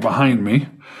 but right behind me,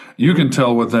 you can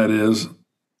tell what that is.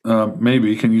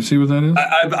 Maybe. Can you see what that is?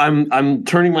 I'm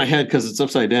turning my head because it's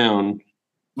upside down.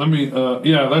 Let me,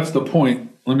 that's the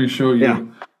point. Let me show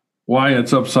you why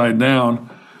it's upside down.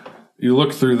 You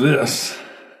look through this,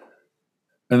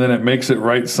 and then it makes it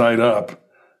right side up.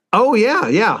 Oh, yeah,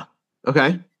 yeah.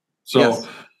 Okay. So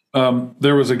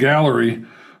there was a gallery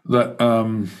that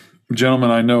gentleman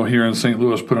I know here in St.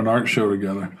 Louis put an art show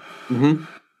together. Mm-hmm.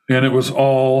 And it was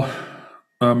all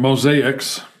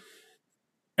mosaics.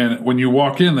 And when you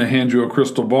walk in, they hand you a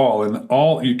crystal ball, and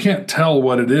you can't tell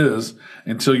what it is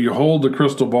until you hold the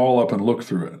crystal ball up and look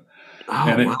through it.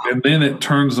 Oh, and then it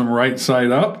turns them right side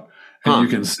up, and you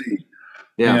can see.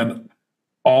 Yeah. And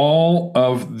all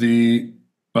of the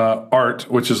art,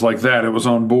 which is like that, it was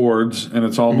on boards, and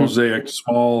it's all mosaic,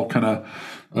 small kind of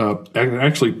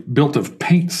actually built of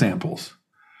paint samples.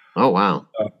 Oh, wow.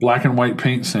 Black and white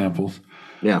paint samples.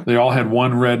 Yeah. They all had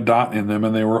one red dot in them,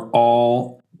 and they were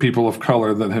all people of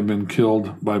color that had been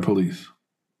killed by police.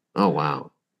 Oh,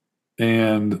 wow.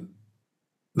 And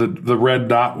the red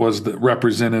dot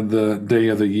represented the day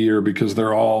of the year because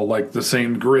they're all like the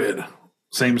same grid,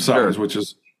 same size, which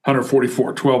is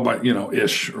 144, 12 by,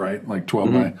 ish, right? Like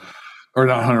 12 by, or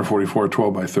not 144,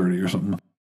 12 by 30 or something.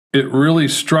 It really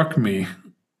struck me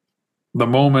the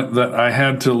moment that I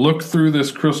had to look through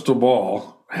this crystal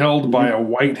ball held by a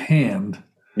white hand.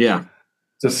 Yeah.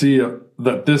 To see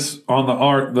that this on the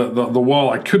art, the wall,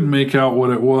 I couldn't make out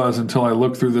what it was until I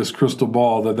looked through this crystal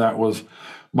ball that was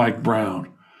Mike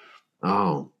Brown.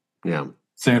 Oh, yeah.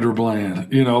 Sandra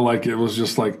Bland. Like it was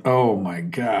just like, oh my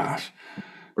gosh.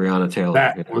 Breonna Taylor.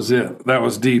 That was it. That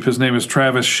was deep. His name is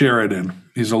Travis Sheridan.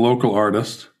 He's a local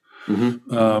artist.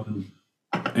 Mm-hmm.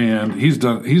 And he's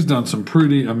done some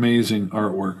pretty amazing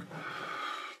artwork.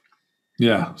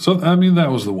 Yeah. So, I mean, that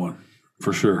was the one.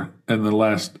 For sure. And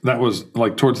that was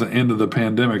like towards the end of the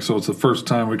pandemic. So it's the first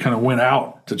time we kind of went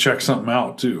out to check something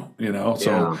out too,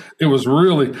 So it was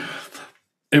really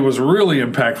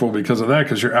impactful because of that,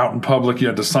 because you're out in public. You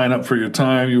had to sign up for your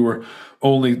time. You were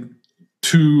only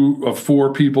 2 of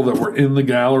 4 people that were in the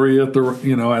gallery at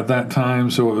that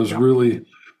time. So it was really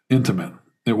intimate.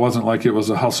 It wasn't like it was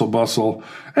a hustle bustle.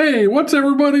 Hey, what's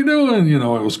everybody doing? It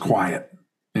was quiet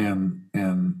and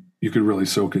you could really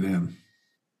soak it in.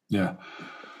 Yeah.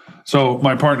 So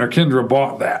my partner Kendra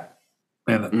bought that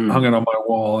and hung it on my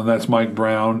wall, and that's Mike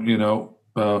Brown,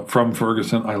 from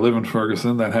Ferguson. I live in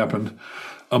Ferguson. That happened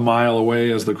a mile away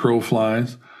as the crow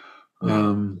flies.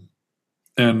 And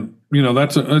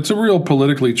it's a real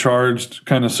politically charged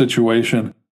kind of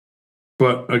situation.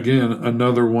 But again,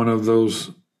 another one of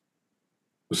those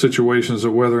situations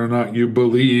of whether or not you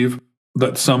believe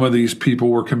that some of these people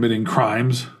were committing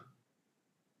crimes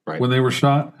when they were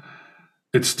shot.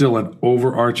 It's still an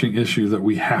overarching issue that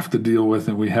we have to deal with,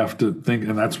 and we have to think,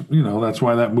 and that's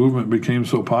why that movement became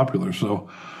so popular. So,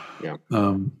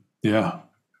 I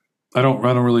don't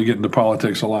really get into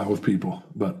politics a lot with people,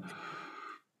 but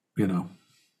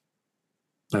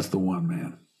that's the one,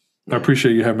 man. I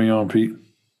appreciate you having me on, Pete.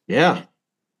 Yeah,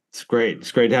 it's great.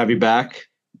 It's great to have you back.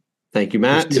 Thank you,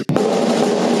 Matt.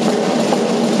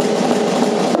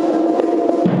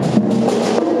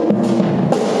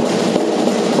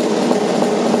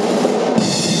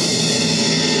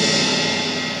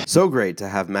 So great to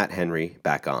have Matt Henry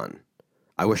back on.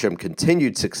 I wish him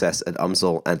continued success at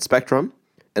UMSL and Spectrum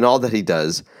and all that he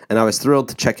does, and I was thrilled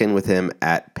to check in with him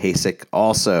at PASIC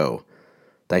also.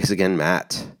 Thanks again,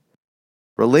 Matt.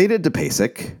 Related to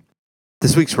PASIC,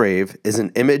 this week's rave is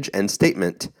an image and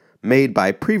statement made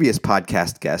by previous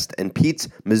podcast guest and Pete's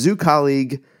Mizzou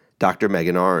colleague, Dr.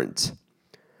 Megan Arns.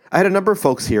 I had a number of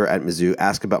folks here at Mizzou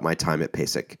ask about my time at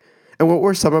PASIC and what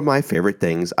were some of my favorite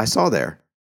things I saw there.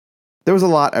 There was a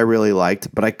lot I really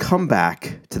liked, but I come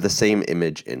back to the same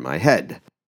image in my head.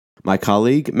 My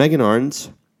colleague, Megan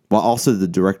Arns, while also the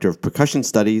Director of Percussion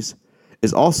Studies,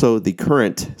 is also the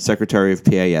current Secretary of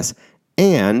PAS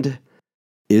and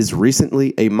is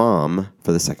recently a mom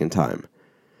for the second time.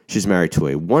 She's married to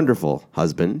a wonderful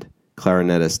husband,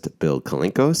 clarinetist Bill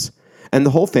Kalinkos, and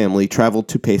the whole family traveled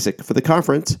to PASIC for the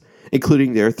conference,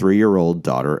 including their 3-year-old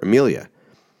daughter, Amelia.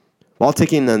 While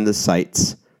taking in the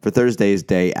sights for Thursday's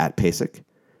day at PASIC,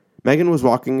 Megan was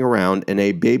walking around in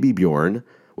a baby Bjorn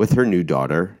with her new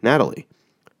daughter, Natalie.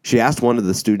 She asked one of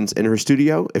the students in her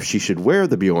studio if she should wear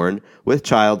the Bjorn with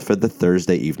child for the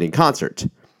Thursday evening concert.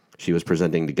 She was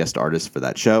presenting the guest artist for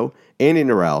that show, Annie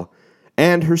Norell,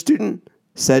 and her student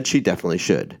said she definitely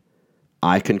should.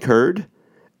 I concurred,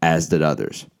 as did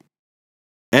others.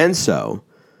 And so,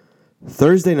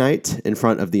 Thursday night, in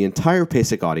front of the entire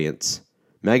PASIC audience,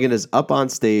 Megan is up on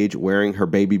stage wearing her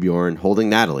baby Bjorn, holding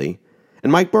Natalie,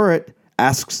 and Mike Burrett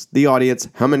asks the audience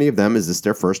how many of them is this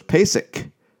their first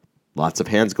PASIC. Lots of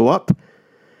hands go up,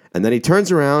 and then he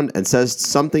turns around and says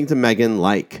something to Megan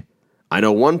like, "I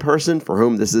know one person for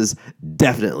whom this is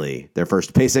definitely their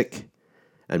first PASIC,"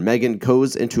 and Megan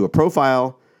goes into a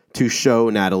profile to show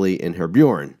Natalie in her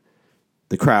Bjorn.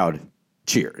 The crowd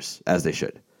cheers, as they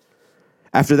should.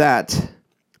 After that,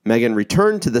 Megan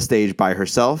returned to the stage by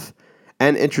herself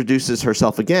and introduces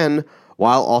herself again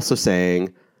while also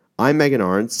saying, "I'm Megan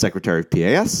Arns, Secretary of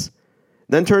PAS,"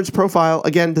 then turns profile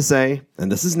again to say,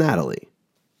 "And this is Natalie."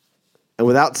 And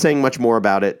without saying much more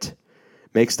about it,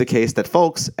 makes the case that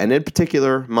folks, and in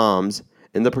particular moms,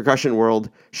 in the percussion world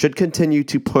should continue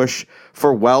to push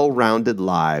for well-rounded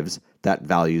lives that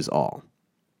values all.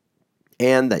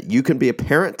 And that you can be a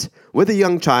parent with a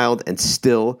young child and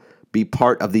still be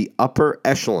part of the upper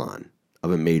echelon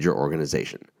of a major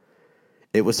organization.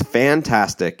 It was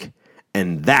fantastic,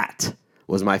 and that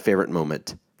was my favorite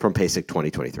moment from PASIC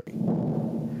 2023.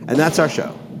 And that's our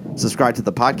show. Subscribe to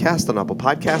the podcast on Apple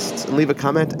Podcasts and leave a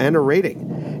comment and a rating.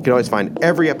 You can always find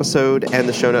every episode and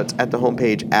the show notes at the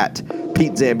homepage at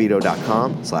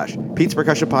petezambito.com/Pete's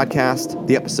Percussion Podcast,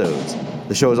 the episodes.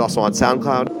 The show is also on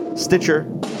SoundCloud, Stitcher,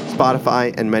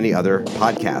 Spotify, and many other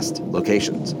podcast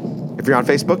locations. If you're on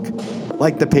Facebook,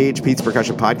 like the page Pete's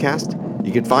Percussion Podcast.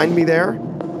 You can find me there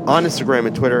on Instagram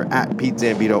and Twitter at Pete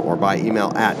Zambito or by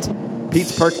email at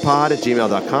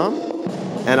petesperkpod@gmail.com.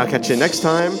 And I'll catch you next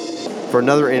time for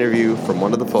another interview from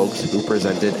one of the folks who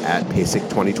presented at PASIC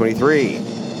 2023.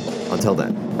 Until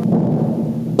then.